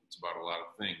products, it's about a lot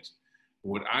of things.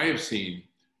 What I have seen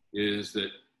is that,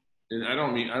 and I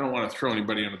don't want to throw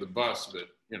anybody under the bus, but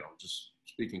just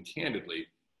speaking candidly,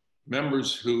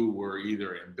 members who were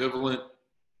either ambivalent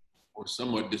or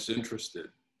somewhat disinterested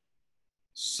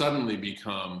suddenly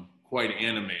become quite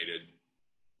animated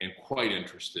and quite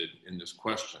interested in this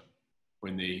question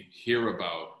when they hear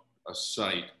about a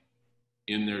site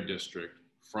in their district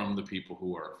from the people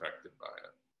who are affected by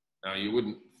it. Now, you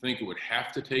wouldn't think it would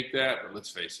have to take that, but let's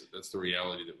face it, that's the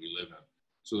reality that we live in.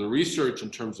 So the research in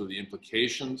terms of the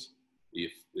implications,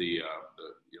 the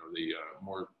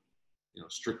more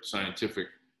strict scientific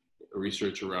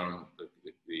research around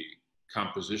the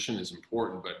composition is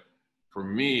important, but for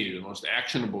me, the most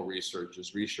actionable research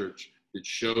is research that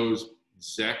shows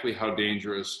exactly how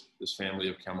dangerous this family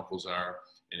of chemicals are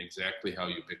and exactly how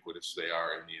ubiquitous they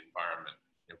are in the environment.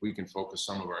 If we can focus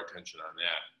some of our attention on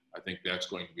that, I think that's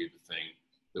going to be the thing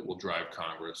that will drive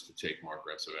Congress to take more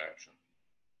aggressive action.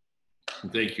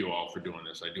 And thank you all for doing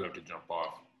this. I do have to jump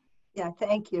off. Yeah,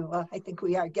 thank you. Well, I think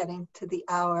we are getting to the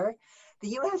hour. The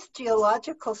U.S.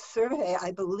 Geological Survey,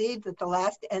 I believe that the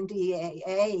last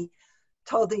NDAA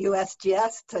told the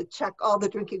USGS to check all the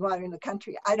drinking water in the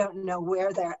country. I don't know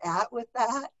where they're at with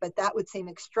that, but that would seem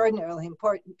extraordinarily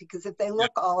important, because if they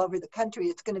look all over the country,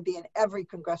 it's going to be in every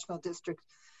congressional district,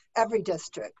 every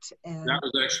district. And that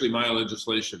was actually my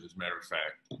legislation, as a matter of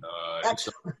fact.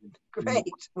 Excellent.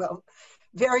 Great. Well,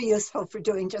 very useful for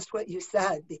doing just what you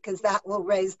said, because that will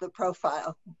raise the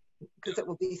profile, because it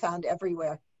will be found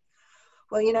everywhere.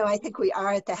 Well, I think we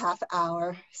are at the half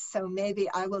hour, so maybe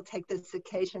I will take this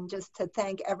occasion just to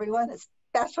thank everyone,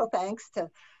 special thanks to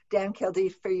Dan Kildee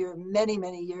for your many,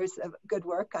 many years of good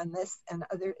work on this and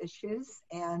other issues,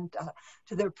 and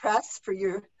to the press for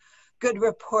your good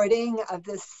reporting of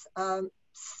this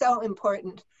so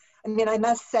important. I mean, I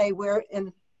must say we're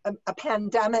in a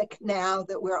pandemic now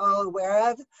that we're all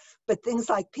aware of, but things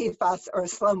like PFAS are a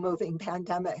slow-moving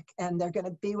pandemic, and they're going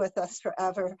to be with us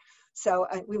forever. So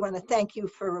we want to thank you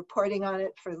for reporting on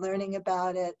it, for learning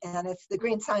about it. And if the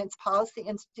Green Science Policy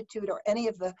Institute or any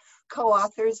of the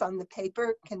co-authors on the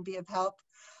paper can be of help,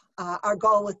 our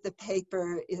goal with the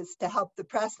paper is to help the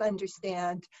press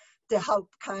understand, to help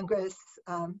Congress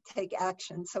take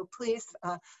action. So please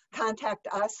contact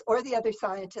us or the other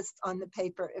scientists on the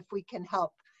paper if we can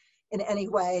help in any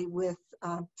way with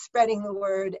spreading the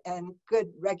word and good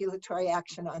regulatory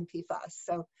action on PFAS.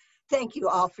 So thank you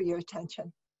all for your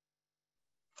attention.